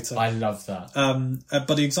 Catch you later. I love that.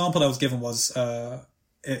 But the example I was given was,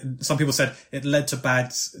 some people said it led to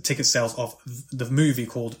bad ticket sales of the movie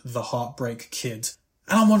called The Heartbreak Kid.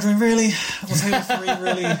 And I'm wondering, really? Was Halo 3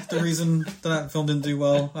 really the reason that film didn't do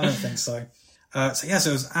well? I don't think so. So it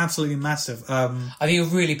was absolutely massive. I think you're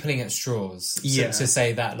really pulling at straws to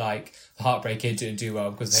say that, like, The Heartbreak Kid didn't do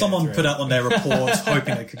well because someone put out on their report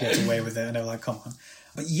hoping they could get away with it, and they were like, come on.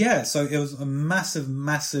 But yeah, so it was a massive,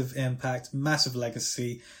 massive impact, massive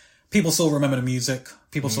legacy. People still remember the music.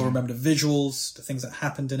 People still remember the visuals, the things that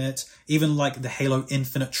happened in it. Even like the Halo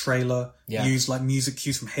Infinite trailer used like music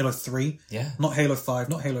cues from Halo 3. Yeah. Not Halo 5,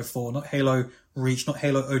 not Halo 4, not Halo Reach, not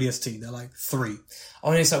Halo ODST. They're like 3.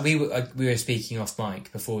 Oh, and it's like we were speaking off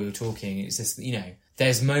mic before we were talking. It's just,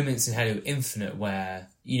 there's moments in Halo Infinite where,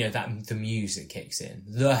 that the music kicks in.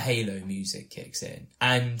 The Halo music kicks in.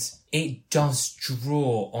 And it does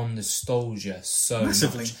draw on nostalgia so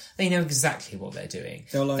massively. Much. They know exactly what they're doing.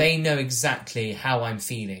 Like, they know exactly how I'm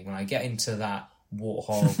feeling when I get into that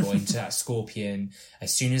Warthog or into that Scorpion.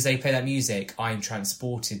 As soon as they play that music, I'm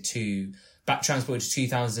transported to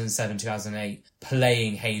 2007, 2008,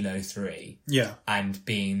 playing Halo 3. Yeah. And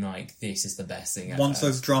being like, this is the best thing ever. Once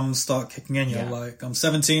those drums start kicking in, you're like, I'm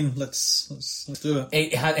 17, let's do it.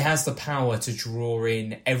 It has the power to draw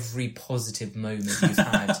in every positive moment you've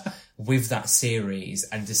had with that series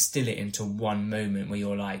and distill it into one moment where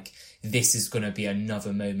you're like, this is going to be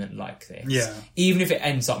another moment like this. Yeah. Even if it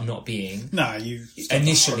ends up not being. No,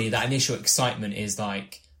 initially, that initial excitement is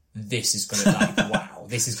like, this is going to wow,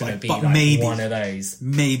 this is going to be maybe, one of those.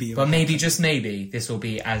 Maybe. But maybe, just maybe, this will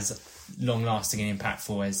be as long-lasting and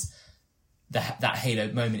impactful as that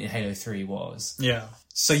Halo moment in Halo 3 was. Yeah.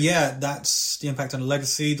 So yeah, that's the impact on the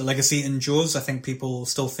legacy. The legacy endures. I think people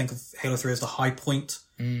still think of Halo 3 as the high point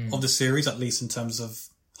of the series, at least in terms of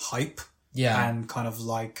hype. Yeah. And kind of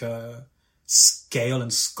like scale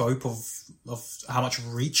and scope of how much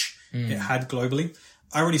reach it had globally.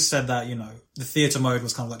 I already said that, the theatre mode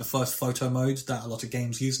was kind of like the first photo mode that a lot of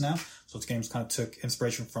games use now. So the games kind of took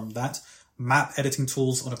inspiration from that. Map editing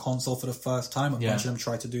tools on a console for the first time. A bunch of them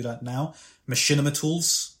try to do that now. Machinima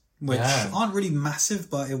tools, which aren't really massive,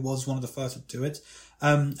 but it was one of the first to do it.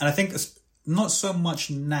 And I think it's not so much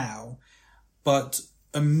now, but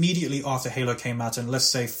immediately after Halo came out, and let's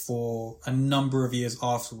say for a number of years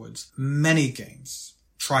afterwards, many games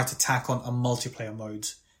tried to tack on a multiplayer mode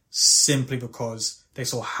simply because they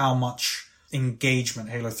saw how much engagement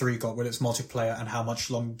Halo 3 got with its multiplayer and how much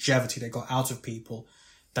longevity they got out of people,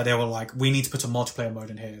 that they were like, we need to put a multiplayer mode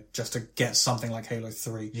in here just to get something like Halo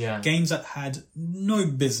 3. Yeah. Games that had no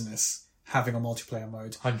business having a multiplayer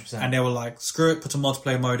mode. 100%. And they were like, screw it, put a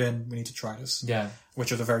multiplayer mode in, we need to try this. Yeah.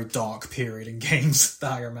 Which was a very dark period in games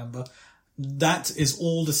that I remember. That is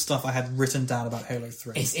all the stuff I had written down about Halo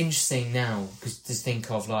 3. It's interesting now because to think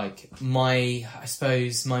of like my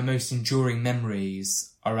most enduring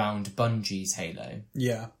memories around Bungie's Halo.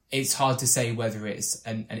 Yeah. It's hard to say whether it's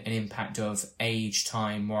an impact of age,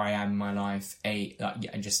 time, where I am in my life, and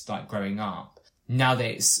just like growing up. Now that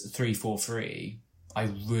it's 343, I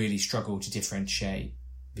really struggle to differentiate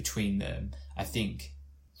between them. I think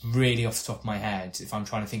really off the top of my head, if I'm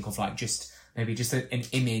trying to think of like just an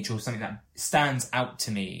image or something that stands out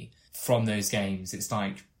to me from those games, it's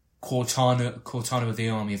like Cortana with the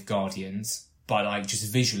Army of Guardians, but like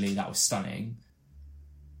just visually that was stunning.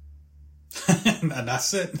 And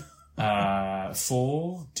that's it.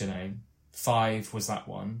 4, don't know. 5 was that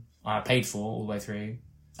one. I played 4 all the way through.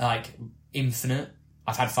 Like Infinite,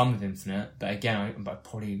 I've had fun with Infinite, but again, I'm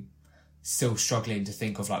probably still struggling to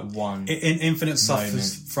think of like one. Infinite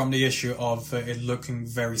suffers from the issue of it looking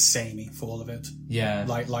very samey for all of it. Yeah,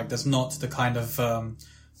 like there's not the kind of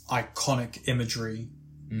iconic imagery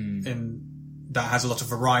in that has a lot of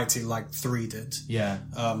variety like 3 did. Yeah.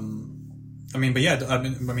 I mean,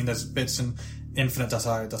 there's bits in Infinite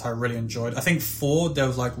that I really enjoyed. I think 4 there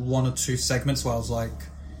was like 1 or 2 segments where I was like,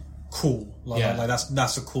 cool, like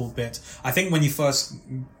that's a cool bit. I think when you first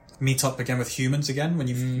meet up again with humans again, when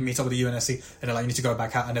you meet up with the UNSC, and they're like, you need to go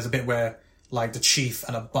back out, and there's a bit where like the chief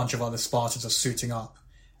and a bunch of other Spartans are suiting up,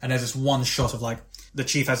 and there's this one shot of like the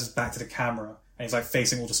chief has his back to the camera and he's like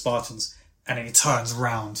facing all the Spartans, and then he turns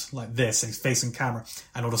around like this and he's facing camera,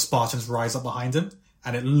 and all the Spartans rise up behind him,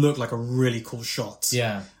 and it looked like a really cool shot.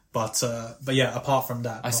 Yeah. But yeah, apart from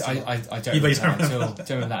that, I don't remember that at all. Don't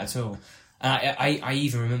remember that at all. And I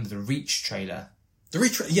even remember the Reach trailer.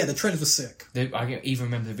 The trailer was sick. I even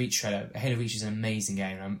remember the Reach trailer. Halo Reach is an amazing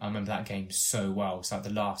game. I remember that game so well. It's like the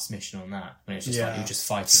last mission on that, when it's just like you just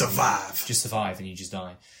fight, just survive, and you just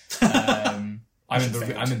die. I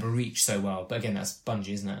remember Reach so well, but again, that's Bungie,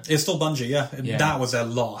 isn't it? It's still Bungie, yeah. That was their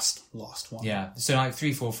last one. Yeah, so like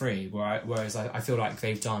 343, whereas I feel like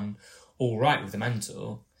they've done all right with the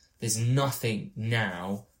Mantle. There's nothing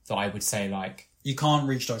now that I would say like, you can't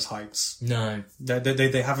reach those heights. No.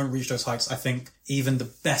 They haven't reached those heights. I think even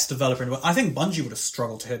the best developer in the world, I think Bungie would have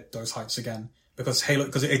struggled to hit those heights again, because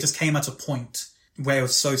it just came at a point where it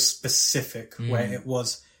was so specific, where it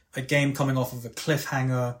was a game coming off of a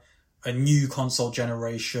cliffhanger, a new console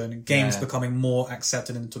generation, games becoming more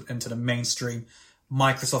accepted into the mainstream,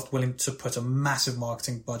 Microsoft willing to put a massive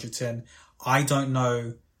marketing budget in. I don't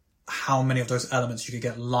know how many of those elements you could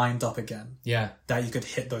get lined up again. Yeah. That you could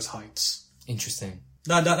hit those heights. Interesting.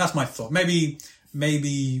 That's my thought. Maybe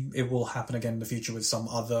it will happen again in the future with some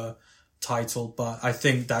other title, but I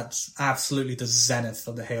think that's absolutely the zenith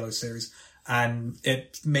of the Halo series. And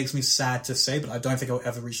it makes me sad to say, but I don't think it'll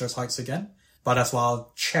ever reach those heights again. But that's why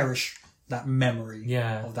I'll cherish that memory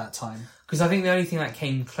of that time. Because I think the only thing that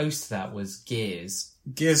came close to that was Gears.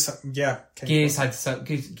 Gears had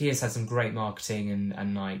some great marketing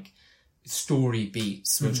and like story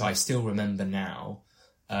beats, which I still remember now.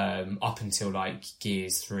 Up until like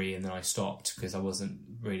Gears 3, and then I stopped because I wasn't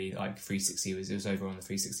really like 360. It was over on the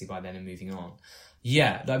 360 by then and moving on.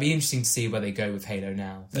 Yeah, that'd be interesting to see where they go with Halo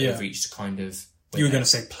now that they've reached kind of. You were going to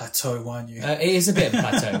say plateau, weren't you? It is a bit of a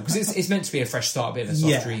plateau because it's meant to be a fresh start, a bit of a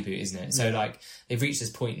soft reboot, isn't it? So like they've reached this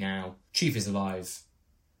point now. Chief is alive.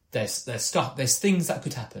 There's stuff. There's things that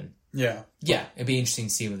could happen. Yeah. It'd be interesting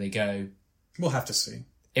to see where they go. We'll have to see.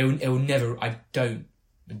 It will never. I don't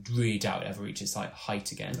really doubt it ever reach its like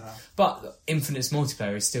height again. No. But Infinite's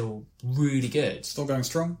multiplayer is still really good. Still going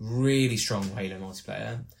strong. Really strong Halo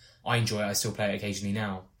multiplayer. I enjoy it. I still play it occasionally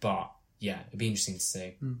now. But yeah, it'd be interesting to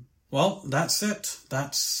see. Well, that's it.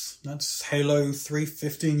 That's Halo 3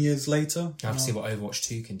 15 years later. Now to see what Overwatch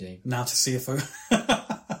 2 can do. Now to see if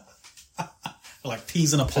like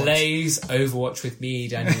peas in a pod. Plays Overwatch with me,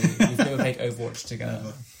 Daniel. We've never played Overwatch together.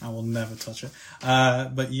 Never. I will never touch it.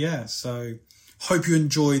 But yeah, so hope you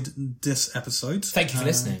enjoyed this episode. Thank you for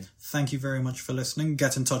listening. Thank you very mumuch for listening.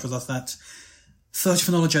 Get in touch with us at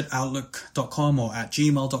searchforknowledge@outlook.com or at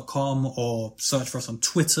gmail.com, or search for us on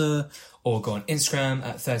Twitter. Or go on Instagram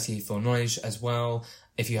at 30for knowledge as well.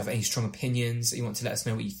 If you have any strong opinions that you want to let us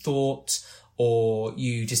know what you thought, or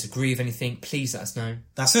you disagree with anything, please let us know.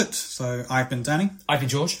 That's it. So I've been Danny. I've been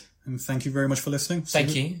George. And thank you very much for listening.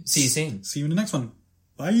 Thank you. See you soon. See you in the next one.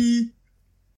 Bye.